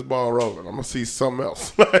keep this ball rolling. I'm gonna see something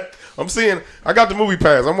else. I got the movie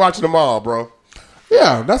pass. I'm watching them all, bro.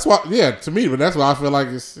 Yeah, that's why. Yeah, to me, but that's why I feel like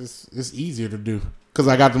it's easier to do because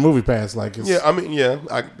I got the movie pass. Like,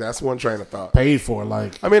 that's one train of thought. Paid for.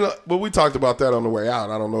 Like, I mean, but we talked about that on the way out.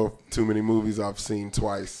 I don't know if too many movies I've seen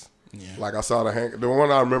twice. Yeah. Like I saw the one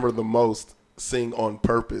I remember the most seeing on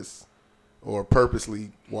purpose or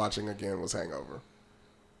purposely watching again was Hangover.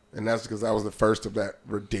 And that's because that was the first of that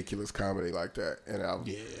ridiculous comedy like that.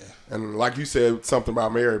 And like you said, something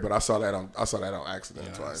about Mary, but I saw that on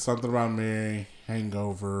accident twice. Something about Mary,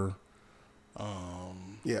 Hangover.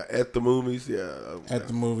 At the movies. Yeah, at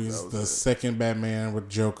the movies, the second Batman with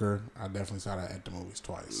Joker. I definitely saw that at the movies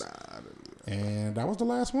twice. Nah, I didn't. And that was the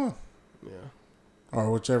last one. Yeah.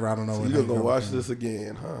 Or whichever. I don't know. So you're gonna watch this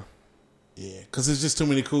again, huh? Yeah, because it's just too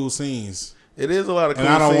many cool scenes. It is a lot of cool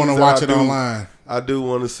scenes. And I don't want to watch it online. I do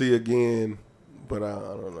want to see again, but I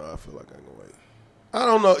don't know. I feel like I'm going to wait. I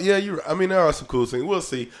don't know. Yeah, I mean, there are some cool scenes. We'll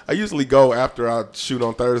see. I usually go after I shoot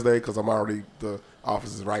on Thursday because I'm already, the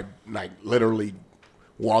office is right, like literally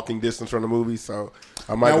walking distance from the movie, so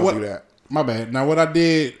I might do that. My bad. Now, what I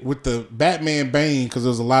did with the Batman Bane, because there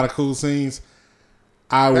was a lot of cool scenes,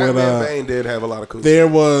 Batman Bane did have a lot of cool there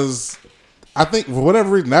scenes. Was, I think, for whatever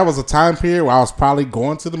reason, that was a time period where I was probably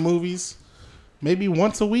going to the movies maybe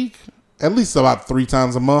once a week, at least about 3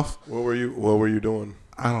 times a month. What were you doing?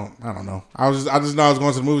 I don't know. I just know I was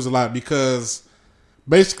going to the movies a lot because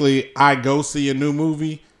basically I go see a new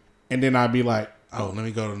movie and then I'd be like, oh, let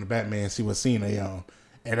me go to the Batman and see what scene they on,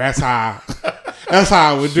 and that's how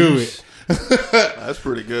I would do it. That's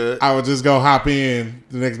pretty good. I would just go hop in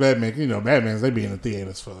the next Batman. You know, Batmans, they be in the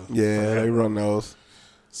theaters for Yeah, they run those.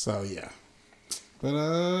 So yeah, but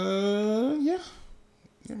yeah,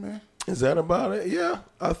 man. Is that about it? Yeah,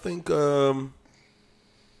 I think.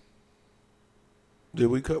 Did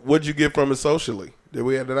we? What'd you get from it socially? Did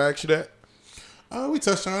I ask you that? We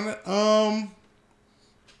touched on it.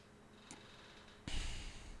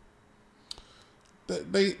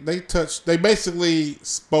 They basically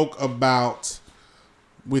spoke about,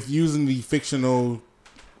 with using the fictional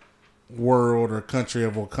world or country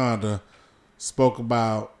of Wakanda, spoke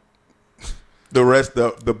about the rest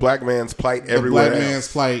of the black man's plight everywhere. The black man's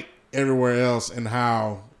plight everywhere else, and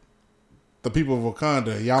how the people of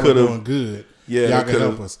Wakanda, y'all Could've- are doing good. Yeah, y'all they can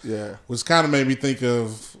help could've- us. yeah. Which kind of made me think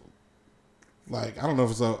of, like, I don't know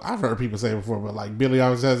if it's I've heard people say it before, but like Billy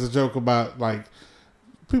always has a joke about like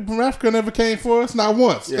people from Africa never came for us, not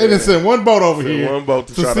once. Yeah. They didn't send one boat over Send here one boat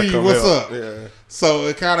to try to see come what's help. up. Yeah. So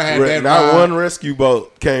it kind of had that Not vibe. one rescue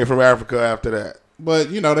boat came from Africa after that. But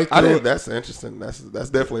you know they threw it, That's interesting. That's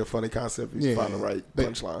definitely a funny concept. If you Yeah. find the right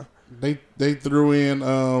punchline. they threw in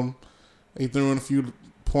a few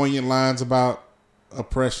poignant lines about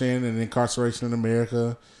oppression and incarceration in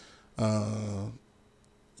America.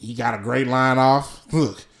 He got a great line off.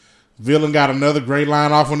 Look, villain got another great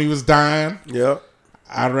line off when he was dying. Yep.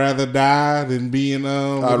 I'd rather die than be in.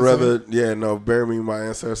 Bury me with my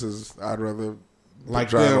ancestors. I'd rather Like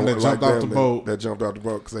drive them that like jumped off them the boat. That jumped off the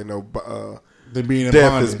boat because they know Than being in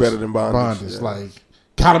death bondage. is better than bondage. Yeah. Like,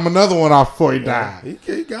 got him another one off before he died.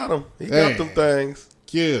 He got them. He Damn. got them things.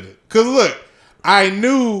 Killed it. Because look, I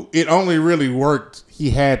knew it only really worked. He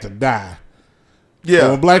had to die. Yeah. But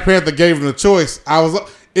when Black Panther gave him the choice, I was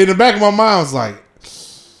in the back of my mind. I was like,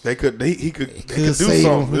 They could. He could. They could do save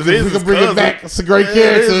something. him. It We is could his bring it cousin. back. It's a great Yeah,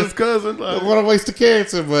 character. It is his cousin. Like, What a waste of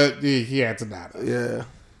character, but yeah, he had to die. yeah.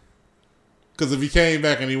 Because if he came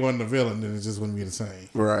back and he wasn't a villain, then it just wouldn't be the same.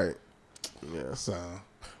 Right. Yeah. So,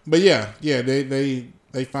 but yeah,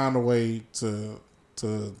 they found a way to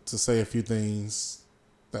say a few things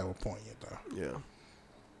that were poignant though. Yeah.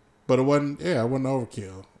 But it wasn't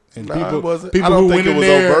overkill. And Nah, it wasn't. people I don't who think went it in was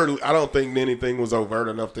there, overt. I don't think anything was overt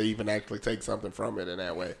enough to even actually take something from it in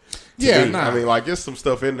that way. To Yeah, me. nah. I mean, like, there's some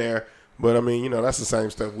stuff in there, but I mean, that's the same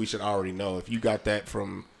stuff we should already know. If you got that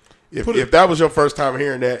from, if that was your first time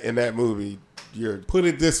hearing that in that movie, Put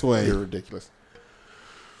it this way, you're ridiculous.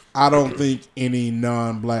 I don't think any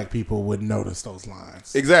non-black people would notice those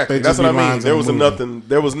lines. Exactly. They'd That's just what be I mean. lines There in was the movie. nothing.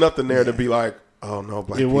 There was nothing there to be like, oh no,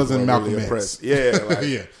 black It people wasn't are Malcolm really X. oppressed. Yeah. Like,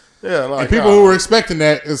 Yeah. Yeah. Like, And people who were expecting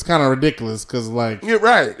that is kind of ridiculous because, like, You're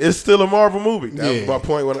right. It's still a Marvel movie. That was Yeah. my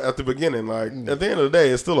point at the beginning. Like, at the end of the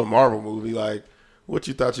day, it's still a Marvel movie. Like, what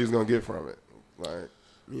you thought you was gonna get from it? Like,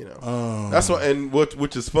 that's what. And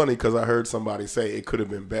which is funny because I heard somebody say it could have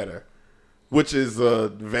been better, which is a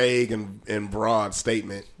vague and broad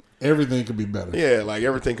statement. everything could be better. Yeah, like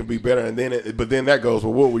everything could be better, and then but then that goes,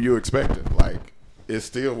 well, what were you expecting? Like, it's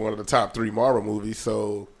still one of the top 3 Marvel movies.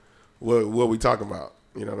 So, what are we talking about?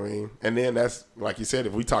 You know what I mean? And then that's like you said,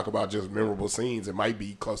 if we talk about just memorable scenes, it might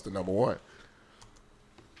be close to number 1.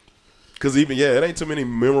 Because even it ain't too many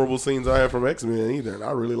memorable scenes I have from X-Men either, and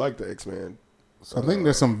I really like the X-Men. So I think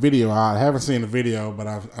there's some video out. I haven't seen the video, but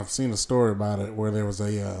I've seen a story about it where there was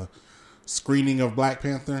a screening of Black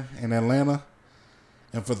Panther in Atlanta,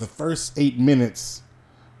 and for the first 8 minutes,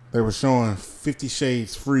 they were showing 50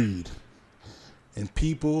 Shades Freed, and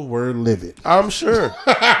people were livid. I'm sure.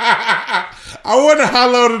 I wonder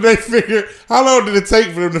how long did it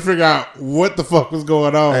take for them to figure out what the fuck was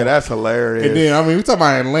going on? Hey, that's hilarious. And then, I mean, we talking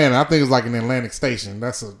about Atlanta. I think it's like an Atlantic station.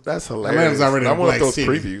 That's hilarious. Atlanta's already I a wonder black if those city.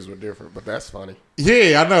 previews were different, but that's funny.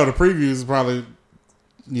 Yeah, I know. The previews is probably,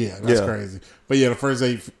 that's Yeah. crazy. But yeah, the first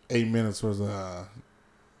eight minutes was the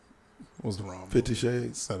wrong 50 movie.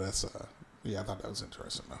 Shades. So that's, I thought that was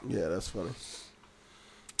interesting though. Yeah, that's funny.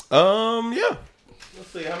 Yeah. Let's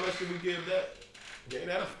see, how much did we give that?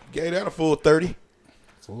 Gave that a full 30.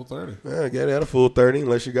 Full 30. Yeah, gave that a full 30,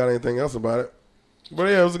 unless you got anything else about it. But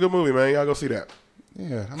yeah, it was a good movie, man. Y'all go see that.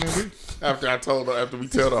 Yeah, I mean, After we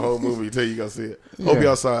tell the whole movie, tell you go see it. Hope Yeah.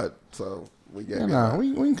 y'all saw it. So we get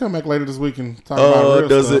we can come back later this week and talk about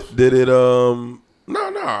real stuff.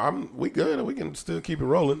 No, we good. We can still keep it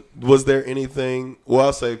rolling. Was there anything, well,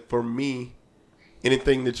 I'll say for me,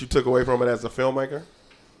 anything that you took away from it as a filmmaker?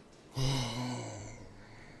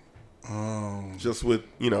 Just with,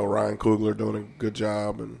 Ryan Coogler doing a good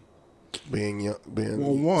job and being young,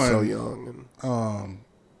 so young. And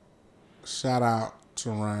Shout out to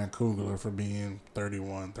Ryan Coogler for being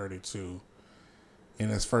 31, 32, in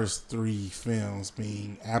his first 3 films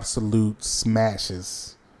being absolute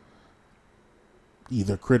smashes,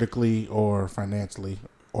 either critically or financially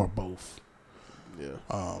or both. Yeah.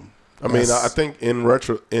 I mean, I think in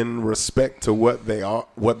respect to what they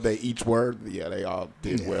each were, yeah, they all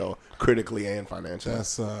did well critically and financially.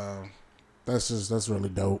 That's really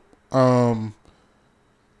dope. You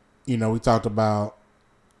know, we talked about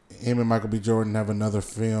him and Michael B. Jordan have another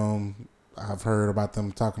film. I've heard about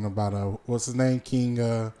them talking about what's his name,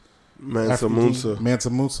 King Mansa Musa. Mansa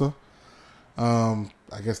Musa. I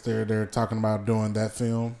guess they're talking about doing that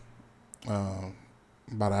film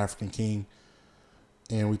about African king.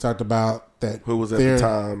 And we talked about that. Who was at the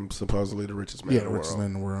time supposedly the richest man in the world. Yeah, the richest man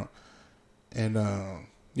in the world. And,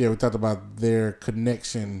 we talked about their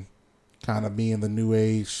connection kind of being the new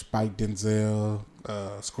age Spike Denzel,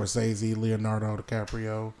 Scorsese, Leonardo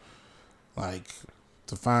DiCaprio. Like,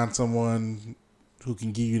 to find someone who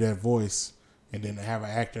can give you that voice and then to have an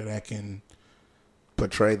actor that can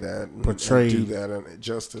portray that. Do that and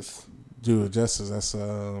justice. Do it justice. That's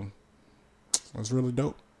really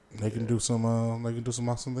dope. They can do some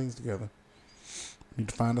awesome things together. Need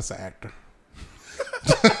to find us an actor.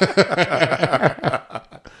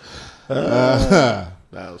 That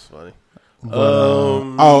was funny.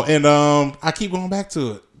 I keep going back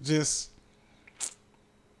to it. Just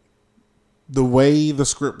the way the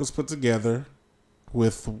script was put together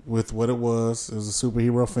with what it was. It was a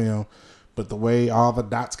superhero film, but the way all the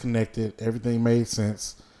dots connected, everything made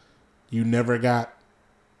sense. You never got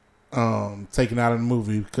taken out of the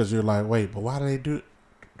movie because you're like, wait, but why did they do it?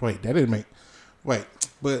 Wait, that didn't make. Wait,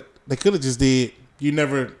 but they could have just did. I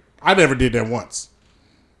never did that once.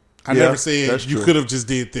 I never said you could have just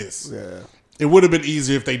did this. Yeah, it would have been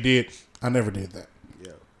easier if they did. I never did that.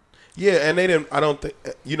 Yeah, and they didn't. I don't think.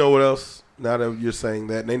 You know what else? Now that you're saying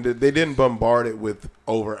that, they didn't bombard it with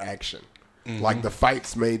overaction. Mm-hmm. Like the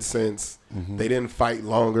fights made sense. Mm-hmm. They didn't fight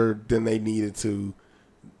longer than they needed to.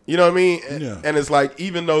 You know what I mean? And it's like,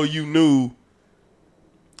 even though you knew,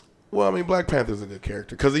 well, I mean, Black Panther's a good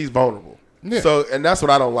character because he's vulnerable. Yeah. So, and that's what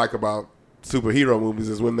I don't like about superhero movies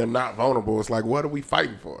is when they're not vulnerable. It's like, what are we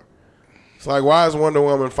fighting for? It's like, why is Wonder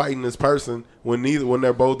Woman fighting this person when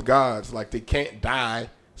they're both gods? Like, they can't die.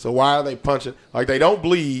 So why are they punching? Like, they don't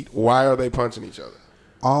bleed. Why are they punching each other?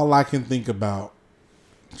 All I can think about,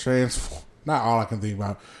 not all I can think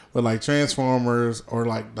about, but like Transformers or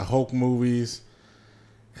like the Hulk movies,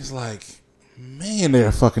 it's like, man,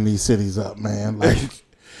 they're fucking these cities up, man. Like,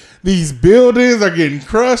 these buildings are getting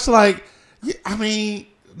crushed. Like, I mean,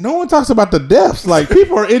 no one talks about the deaths. Like,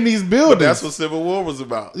 people are in these buildings. But that's what Civil War was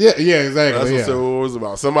about. Yeah, exactly. That's what Civil War was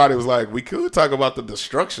about. Somebody was like, we could talk about the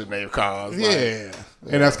destruction they caused. Yeah.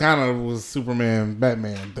 And that's kind of was Superman,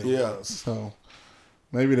 Batman thing. Yeah. So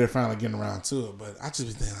maybe they're finally getting around to it. But I just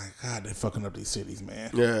be thinking, like, God, they're fucking up these cities, man.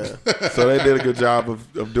 Yeah. So they did a good job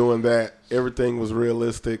of doing that. Everything was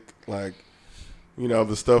realistic. Like, you know,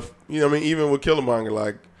 the stuff, you know what I mean? Even with Killmonger,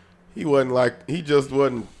 like, he just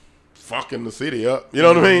wasn't fucking the city up. You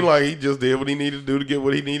know what I mean? Like, he just did what he needed to do to get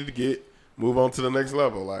what he needed to get, move on to the next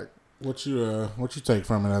level. Like, what you take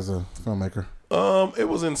from it as a filmmaker? It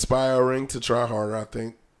was inspiring to try harder, I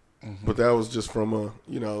think. Mm-hmm. But that was just from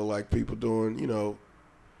like people doing,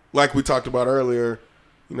 like we talked about earlier,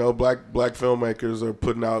 black filmmakers are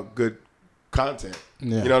putting out good content.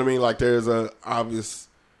 Yeah. You know what I mean? Like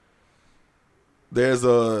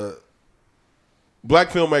black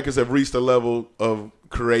filmmakers have reached a level of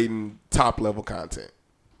creating top level content.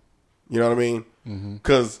 You know what I mean?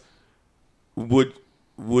 Because would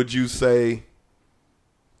you say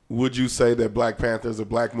that Black Panther is a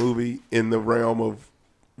black movie in the realm of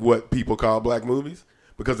what people call black movies?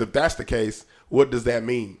 Because if that's the case, what does that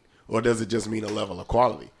mean? Or does it just mean a level of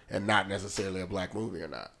quality and not necessarily a black movie or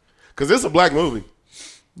not? Because it's a black movie.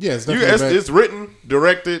 Yeah, it's written,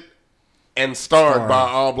 directed, and starred by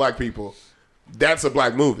all black people. That's a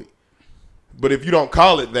black movie. But if you don't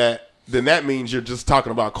call it that, then that means you're just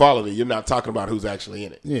talking about quality. You're not talking about who's actually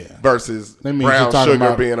in it. Yeah. Versus Brown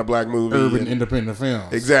Sugar being a black movie. Urban independent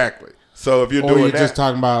films. Exactly. So if you're just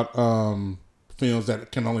talking about films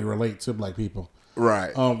that can only relate to black people.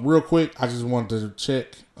 Right. Real quick, I just wanted to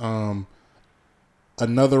check.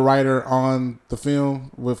 Another writer on the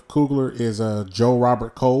film with Coogler is Joe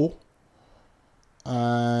Robert Cole.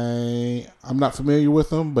 I'm not familiar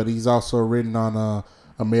with him, but he's also written on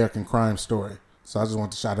American Crime Story. So I just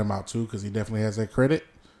want to shout him out too because he definitely has that credit.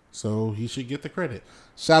 So he should get the credit.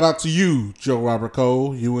 Shout out to you, Joe Robert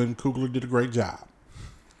Cole. You and Coogler did a great job.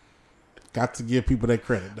 Got to give people that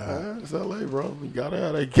credit, dog. It's LA, bro. You got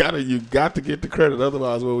to get the credit.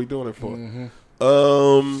 Otherwise, what are we doing it for?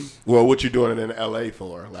 Well, what you doing it in LA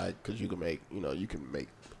for? Like, because you can make, you can make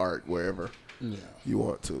art wherever you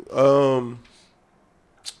want to.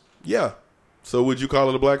 Yeah. So, would you call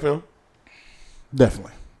it a black film?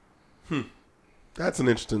 Definitely. That's an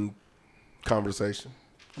interesting conversation.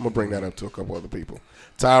 I'm gonna bring that up to a couple other people.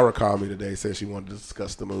 Tyra called me today, said she wanted to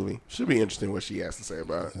discuss the movie. Should be interesting what she has to say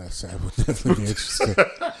about it. That would definitely be interesting.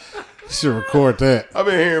 Should record that. I've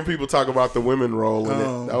been hearing people talk about the women role in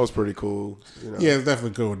it. That was pretty cool. Yeah, it's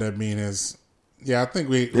definitely cool. That being is, I think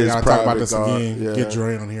we His gotta talk about private this thought, again. yeah. Get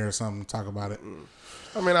Dre on here or something. Talk about it.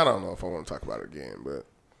 I mean, I don't know if I want to talk about it again, but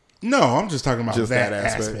No, I'm just talking about just that that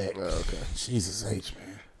aspect. aspect. Oh, okay. Jesus H, man.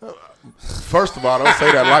 First of all, don't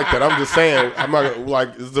say that like that. I'm just saying, I'm not gonna,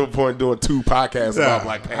 like, there's no point doing 2 podcasts about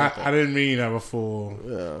Black Panther. I didn't mean to have a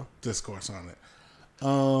full discourse on it.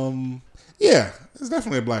 Yeah, it's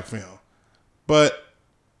definitely a black film, but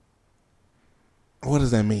what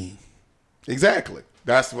does that mean? Exactly.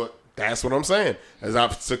 That's what I'm saying.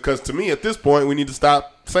 Because to me, at this point, we need to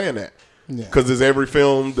stop saying that. Yeah. Because is every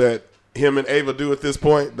film that him and Ava do at this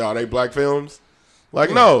point, are they black films? Like,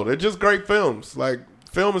 no, they're just great films. Like,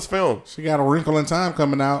 film is film. She got A Wrinkle in Time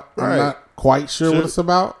coming out. Right. I'm not quite sure what it's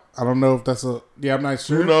about. I don't know if that's I'm not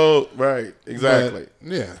sure. You know, right, exactly.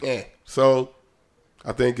 But, yeah. So,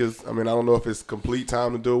 I think I don't know if it's complete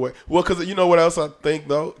time to do away. Well, because you know what else I think,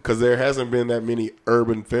 though? Because there hasn't been that many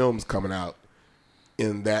urban films coming out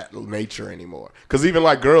in that nature anymore. Because even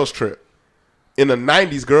like Girls Trip, in the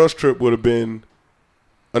 90s, Girls Trip would have been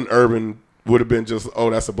just, oh,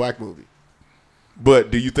 that's a black movie.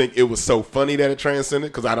 But do you think it was so funny that it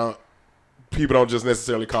transcended? Because people don't just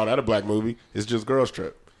necessarily call that a black movie. It's just Girls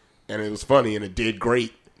Trip. And it was funny and it did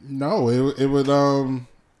great. No, it would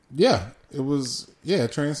it was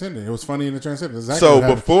transcendent. It was funny and it transcended. Exactly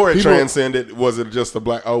So before it transcended, was it just a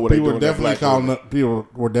black? Oh, what they doing? People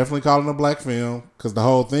were definitely calling it a black film because the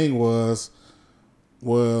whole thing was,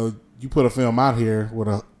 well, you put a film out here with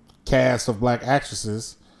a cast of black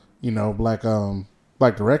actresses, black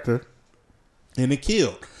director, and it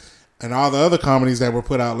killed. And all the other comedies that were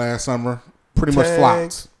put out last summer pretty much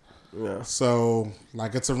flopped. Yeah. So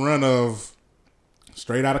it's a run of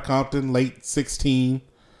Straight Outta Compton, Late 16.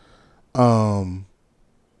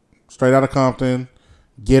 Straight Outta Compton,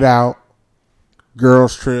 Get Out,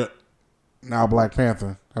 Girls Trip, now Black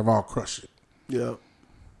Panther have all crushed it. Yeah.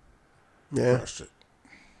 Crushed it.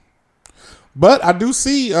 But I do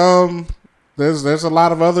see there's a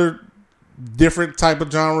lot of other different type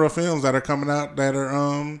of genre films that are coming out that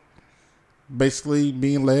are basically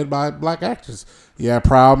being led by black actors. Yeah,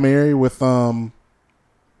 Proud Mary with Taraji,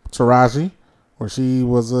 where she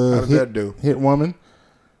was a hit woman.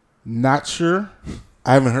 Not sure.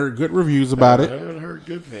 I haven't heard good reviews about it. I haven't heard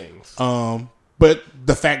good things. But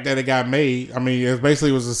the fact that it got made, it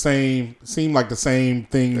basically was seemed like the same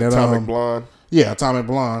thing that Atomic Blonde. Yeah, Atomic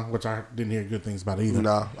Blonde, which I didn't hear good things about either.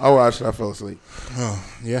 No, I watched it. I fell asleep. Oh,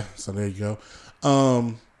 yeah. So there you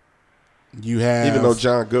go. You have, even though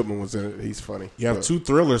John Goodman was in it, he's funny. You have 2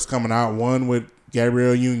 thrillers coming out. One with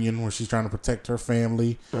Gabrielle Union, where she's trying to protect her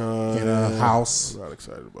family in a house. I'm not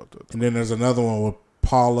excited about that. And then there's another one with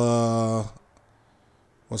Paula.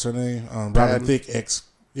 What's her name? Robin Thicke ex.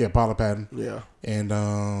 Yeah, Paula Patton. Yeah. And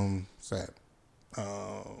what's that?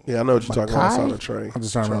 Yeah, I know what you're talking about. I saw the train. I'm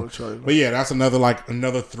just trying to remember. But yeah, that's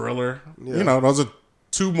another thriller. Yeah. Those are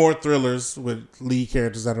 2 more thrillers with lead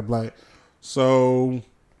characters that are black. So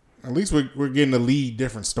at least we're getting to lead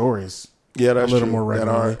different stories. Yeah, that's a little true. more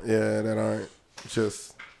regularly. That aren't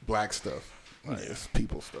just black stuff. It's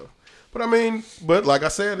people stuff. But like I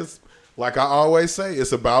said, it's like I always say,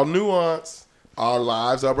 it's about nuance. Our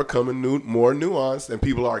lives are becoming more nuanced, and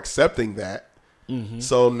people are accepting that. Mm-hmm.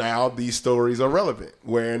 So now these stories are relevant.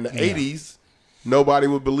 Where in the 80s, nobody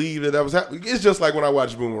would believe that was happening. It's just like when I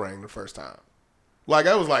watched Boomerang the first time. Like,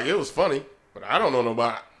 I was like, it was funny, but I don't know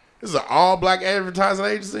nobody. This is an all-black advertising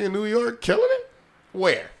agency in New York killing it?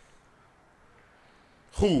 Where?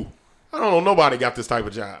 Who? I don't know. Nobody got this type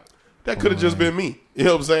of job. That could have just been me. You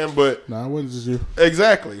know what I'm saying? But no, it wasn't just you.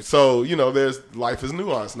 Exactly. So, there's life is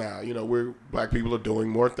nuanced now. Black people are doing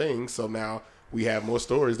more things. So now we have more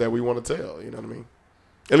stories that we want to tell. You know what I mean?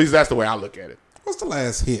 At least that's the way I look at it. What's the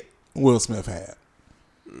last hit Will Smith had?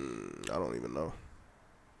 I don't even know.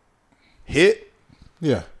 Hit?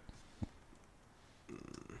 Yeah.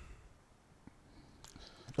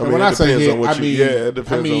 When I say hit, it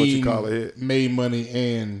depends on what you call a hit. Made money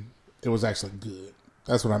and it was actually good.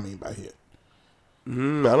 That's what I mean by hit. I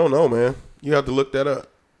don't know, man. You have to look that up.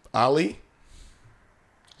 Ali?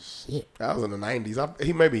 Shit. That was in the 90s.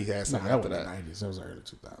 He maybe had something after that. That was in the 90s. That was early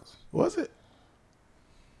 2000s. Was it?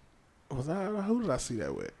 Who did I see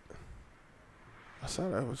that with? I saw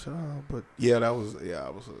that with y'all, but yeah, that was a little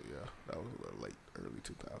late, early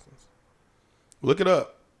 2000s. Look it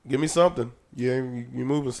up. Give me something. You're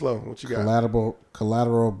moving slow. What you got?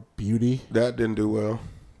 Collateral Beauty, That didn't do well.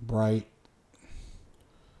 Bright,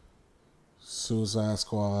 Suicide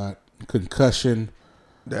Squad, Concussion,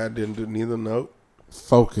 That didn't do neither. Nope.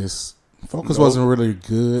 Focus. Focus Nope. wasn't really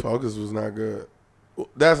good. Focus was not good.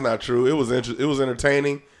 That's not true. It was it was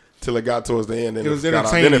entertaining till it got towards the end. And It was then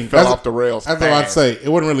entertaining. it fell off the rails. That's what I'd fast. say. It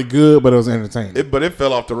wasn't really good, but it was entertaining. But it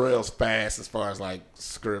fell off the rails fast as far as like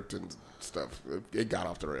script and stuff. It got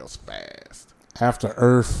off the rails fast. After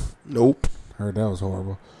Earth, Nope. heard that was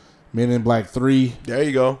horrible. Men in Black 3. There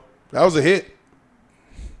you go. That was a hit.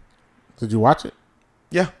 Did you watch it?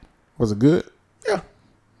 Yeah. Was it good? Yeah.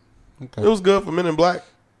 Okay. It was good for Men in Black.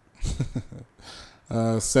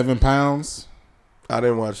 7 Pounds. I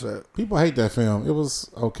didn't watch that. People hate that film. It was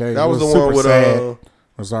okay. That It was the super one with sad.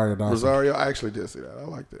 Rosario Dawson. Rosario. I actually did see that. I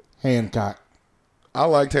liked it. Hancock. I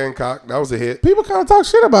liked Hancock. That was a hit. People kind of talk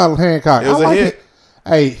shit about Hancock. It was I a like hit. it.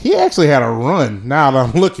 Hey, he actually had a run. Now that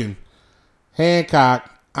I'm looking, Hancock,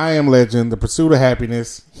 I Am Legend, The Pursuit of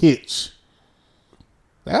Happiness, Hitch.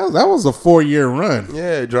 That was a 4-year run.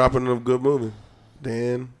 Yeah, dropping a good movie.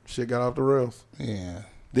 Then shit got off the rails. Yeah.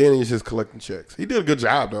 Then he's just collecting checks. He did a good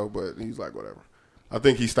job though, but he's like whatever. I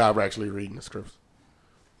think he stopped actually reading the scripts.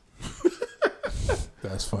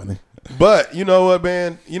 That's funny. But you know what,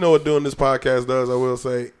 man? You know what doing this podcast does, I will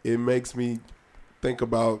say. It makes me think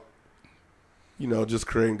about, just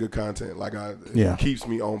creating good content. Like Yeah. it keeps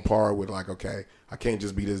me on par with like, okay, I can't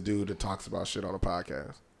just be this dude that talks about shit on a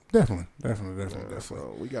podcast. Definitely.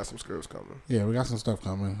 So we got some scripts coming. Yeah, we got some stuff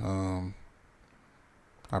coming.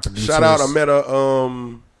 Our producers, Shout out, I met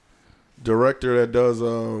a director that does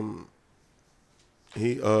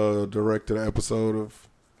he directed an episode of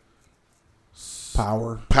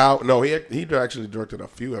Power. Power. No, he actually directed a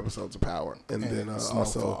few episodes of Power, and then also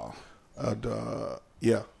Snowfall.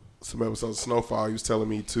 some episodes of Snowfall. He was telling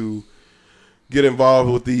me to get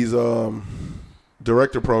involved with these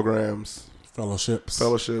director programs, Fellowships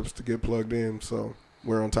fellowships to get plugged in. So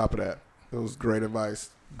we're on top of that. It was great advice,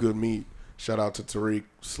 good meet. Shout out to Tariq,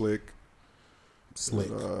 Slick. Slick.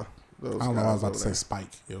 Those I don't know why I was guys about to over say there. Spike.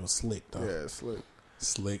 It was Slick though. Yeah, Slick.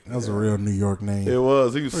 Slick. That was a real New York name. It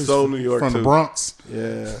was. He was so New York from too. the Bronx.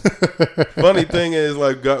 Yeah. Funny thing is,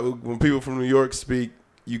 like, when people from New York speak,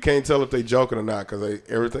 you can't tell if they joking or not because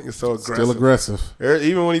everything is so aggressive. Still aggressive.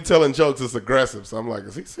 Even when he telling jokes, it's aggressive. So I'm like,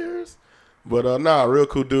 is he serious? But nah, real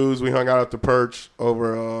cool dudes. We hung out at the Perch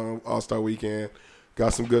over All-Star Weekend.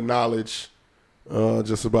 Got some good knowledge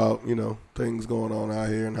just about things going on out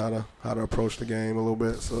here and how to approach the game a little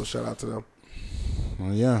bit. So shout out to them.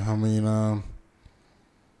 Well, yeah, I mean,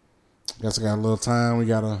 guess I got a little time. We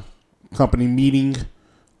got a company meeting a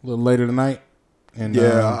little later tonight. And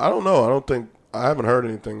I don't know. I haven't heard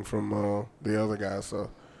anything from the other guys, so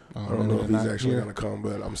I don't know if he's actually going to come.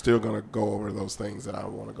 But I'm still going to go over those things that I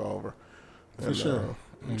want to go over. For sure.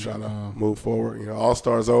 And try to move forward.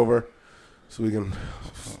 All-Star's over, so we can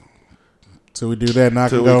till we do that, now I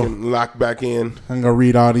we can lock back in. I'm gonna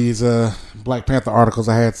read all these Black Panther articles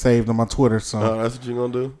I had saved on my Twitter. So That's what you're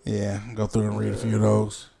going to do? yeah, go through and read a few of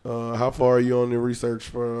those. How far are you on the research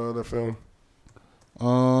for the film?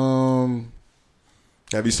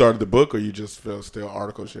 Have you started the book, or you just feel still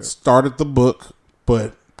articles yet? Started the book,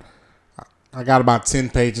 but I got about 10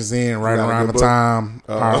 pages in right Not a around good the book? time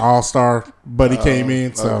our All-Star buddy came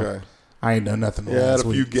in. So Okay. I ain't done nothing. Yeah, I had last a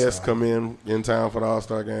few week, guests so come in town for the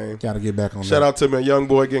All-Star game. Got to get back on Shout that. out to my young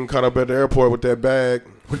boy getting caught up at the airport with that bag.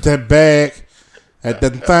 With that bag at the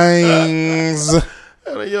things.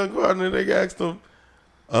 And a young partner, they asked him,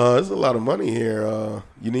 there's a lot of money here.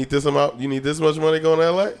 You need this amount? You need this much money going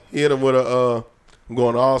to LA? He hit him with I'm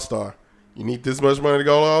going to All-Star. You need this much money to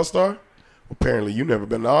go to All-Star? Well, apparently you never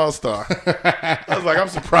been to All-Star. I was like, I'm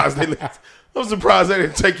surprised they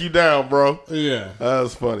didn't take you down, bro. Yeah. That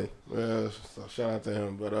was funny. So shout out to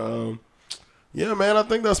him. But yeah, man, I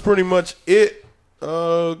think that's pretty much it.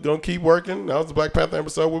 Gonna keep working. That was the Black Panther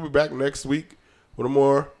episode. We'll be back next week with a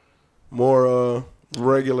more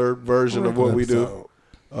regular version of what we do.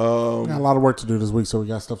 We got a lot of work to do this week, so we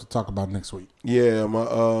got stuff to talk about next week. Yeah, I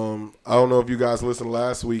don't know if you guys listened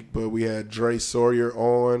last week, but we had Dre Sawyer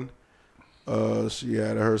on. She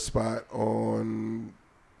had her spot on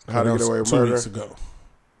How to Get Away with 2 Murder. weeks ago.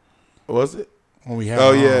 Was it? When we had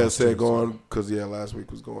Oh her yeah, on it said 2 weeks going ago. because last week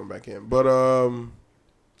was going back in. But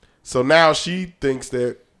so now she thinks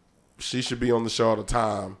that she should be on the show all the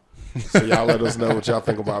time. So y'all let us know what y'all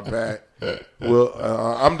think about that. Well,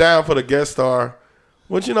 I'm down for the guest star.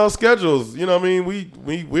 But schedules.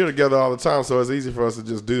 We're together all the time, so it's easy for us to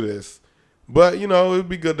just do this. But, you know, it'd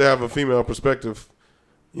be good to have a female perspective,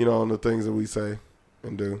 you know, on the things that we say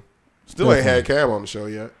and do. Still ain't had Cam on the show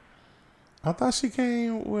yet. I thought she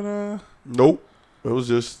came with Nope. It was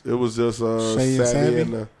just Shay and Savvy Savvy?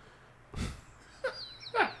 and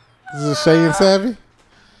Is it Shay and Savvy? Yeah,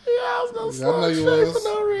 I was gonna I know you Shay was. for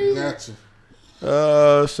no reason.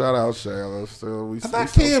 Gotcha. Shout out Shayla. I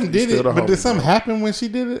thought Cam did it, but did something happen when she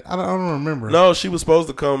did it? I don't remember. No, she was supposed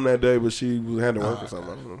to come that day, but she had to work or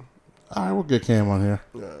something. I don't know. All right, we'll get Cam on here.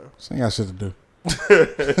 Yeah. She ain't got shit to do.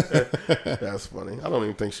 That's funny. I don't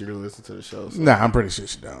even think she really listens to the show. So. Nah, I'm pretty sure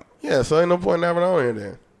she don't. Yeah, so ain't no point in having her on here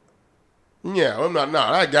then. Yeah, I'm not.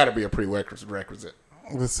 No, that got to be a prerequisite.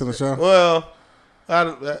 Listen to the show? Well,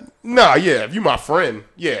 yeah. If you my friend,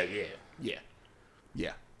 yeah.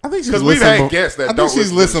 I think she's Because we've listened. had guests that I don't think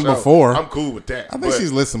she's listen to listened the show. before. I'm cool with that. I think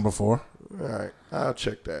she's listened before. All right, I'll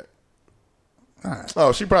check that. All right.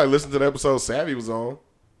 Oh, she probably listened to the episode Savvy was on.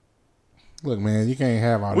 Look, man, you can't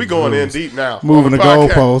have all We these going in rules. deep now. Moving on the podcast.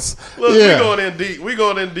 goalposts. Look, Yeah. we going in deep. We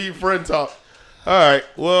going in deep friend talk. All right.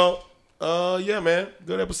 Well, yeah, man.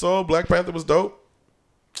 Good episode. Black Panther was dope.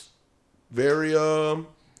 Very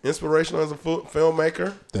inspirational as a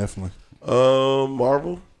filmmaker. Definitely.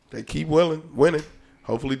 Marvel, they keep winning.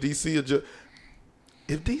 Hopefully DC will just.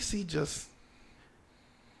 If DC just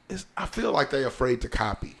is, I feel like they're afraid to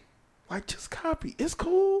copy. Like, just copy. It's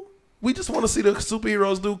cool. We just want to see the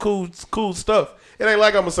superheroes do cool stuff. It ain't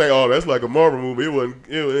like I'm gonna say, oh, that's like a Marvel movie. It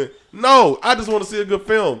wasn't. No, I just want to see a good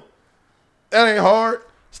film. That ain't hard.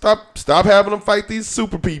 Stop having them fight these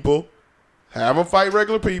super people. Have them fight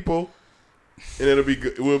regular people, and it'll be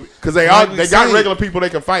good. Because they got regular people they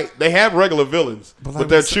can fight. They have regular villains, but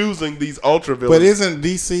they're choosing these ultra villains. But isn't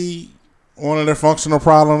DC one of their functional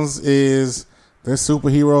problems is their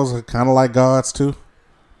superheroes are kind of like gods too?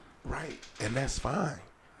 Right, and that's fine.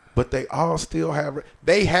 But they all still have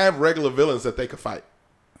regular villains that they can fight.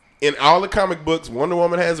 In all the comic books, Wonder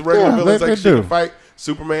Woman has regular villains that she can fight.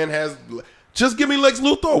 Superman has. Just give me Lex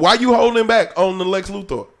Luthor. Why you holding back on the Lex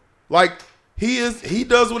Luthor? Like, he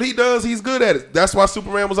does what he does. He's good at it. That's why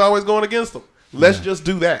Superman was always going against him. Let's just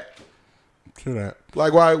do that. True that.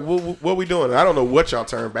 Like, why? What we doing? I don't know what y'all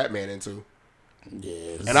turned Batman into.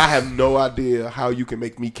 Yes. And I have no idea how you can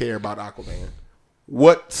make me care about Aquaman.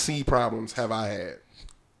 What sea problems have I had?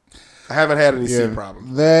 I haven't had any sea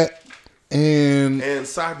problems. That and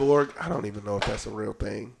Cyborg, I don't even know if that's a real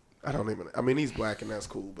thing. I mean, he's black and that's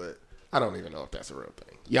cool, but I don't even know if that's a real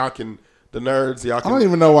thing. The nerds, I don't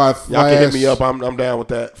even know why y'all can hit me up. I'm down with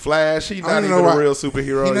that. Flash, he's not even a real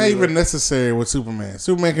superhero. He's not even necessary with Superman.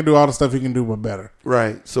 Superman can do all the stuff he can do, but better.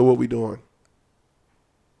 Right. So what we doing?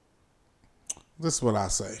 This is what I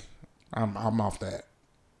say. I'm off that.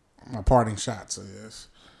 My parting shots is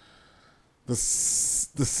the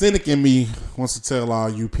cynic in me wants to tell all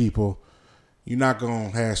you people, you're not gonna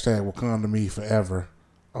hashtag Wakanda me forever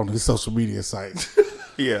on these social media sites.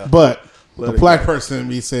 Yeah. But the black person in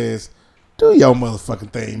me says, do your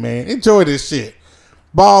motherfucking thing, man. Enjoy this shit.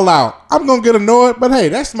 Ball out. I'm gonna get annoyed, but hey,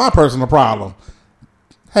 that's my personal problem.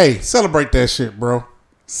 Hey, celebrate that shit, bro.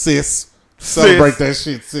 Sis. Celebrate that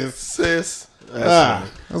shit, sis. That's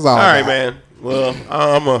all right, man. Well,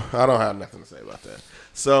 I don't have nothing to say about that.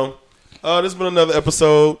 So, this has been another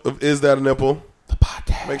episode of Is That a Nipple? The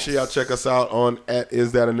podcast. Make sure y'all check us out on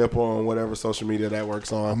Is That a Nipple on whatever social media that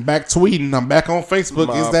works on. I'm back tweeting. I'm back on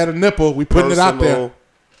Facebook. Is That a Nipple? We putting it out there.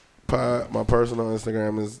 My personal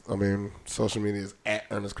Instagram is, social media is at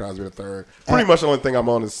Ernest Crosby III. Pretty much the only thing I'm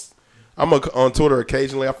on is, I'm on Twitter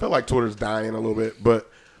occasionally. I feel like Twitter's dying a little bit, but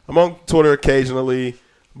I'm on Twitter occasionally.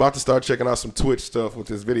 About to start checking out some Twitch stuff with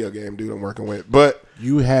this video game dude I'm working with. But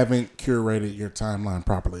you haven't curated your timeline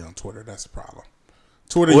properly on Twitter. That's the problem.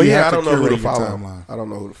 Twitter, I don't know who to follow. I don't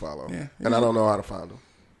know who to follow. Yeah. And I don't know how to find them.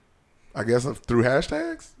 I guess through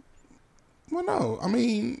hashtags? Well, no. I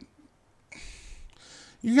mean,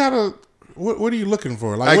 you got to... What are you looking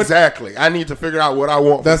for? Like exactly. I need to figure out what I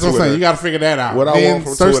want. That's from what I'm Twitter. saying. You got to figure that out. What I want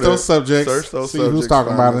from search Twitter. Those subjects. Search those see subjects. who's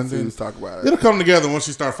talking about it. Who's talking about it. It'll come together once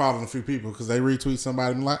you start following a few people because they retweet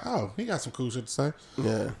somebody and be like, oh, he got some cool shit to say.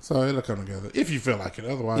 Yeah. So it'll come together if you feel like it.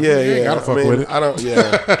 Otherwise, Yeah. you ain't gotta fuck with it. I don't.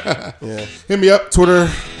 Yeah. Yeah. Hit me up, Twitter,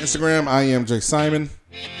 Instagram. I am Jay Simon.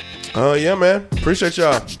 Yeah, man. Appreciate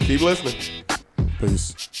y'all. Keep listening.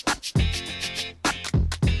 Peace.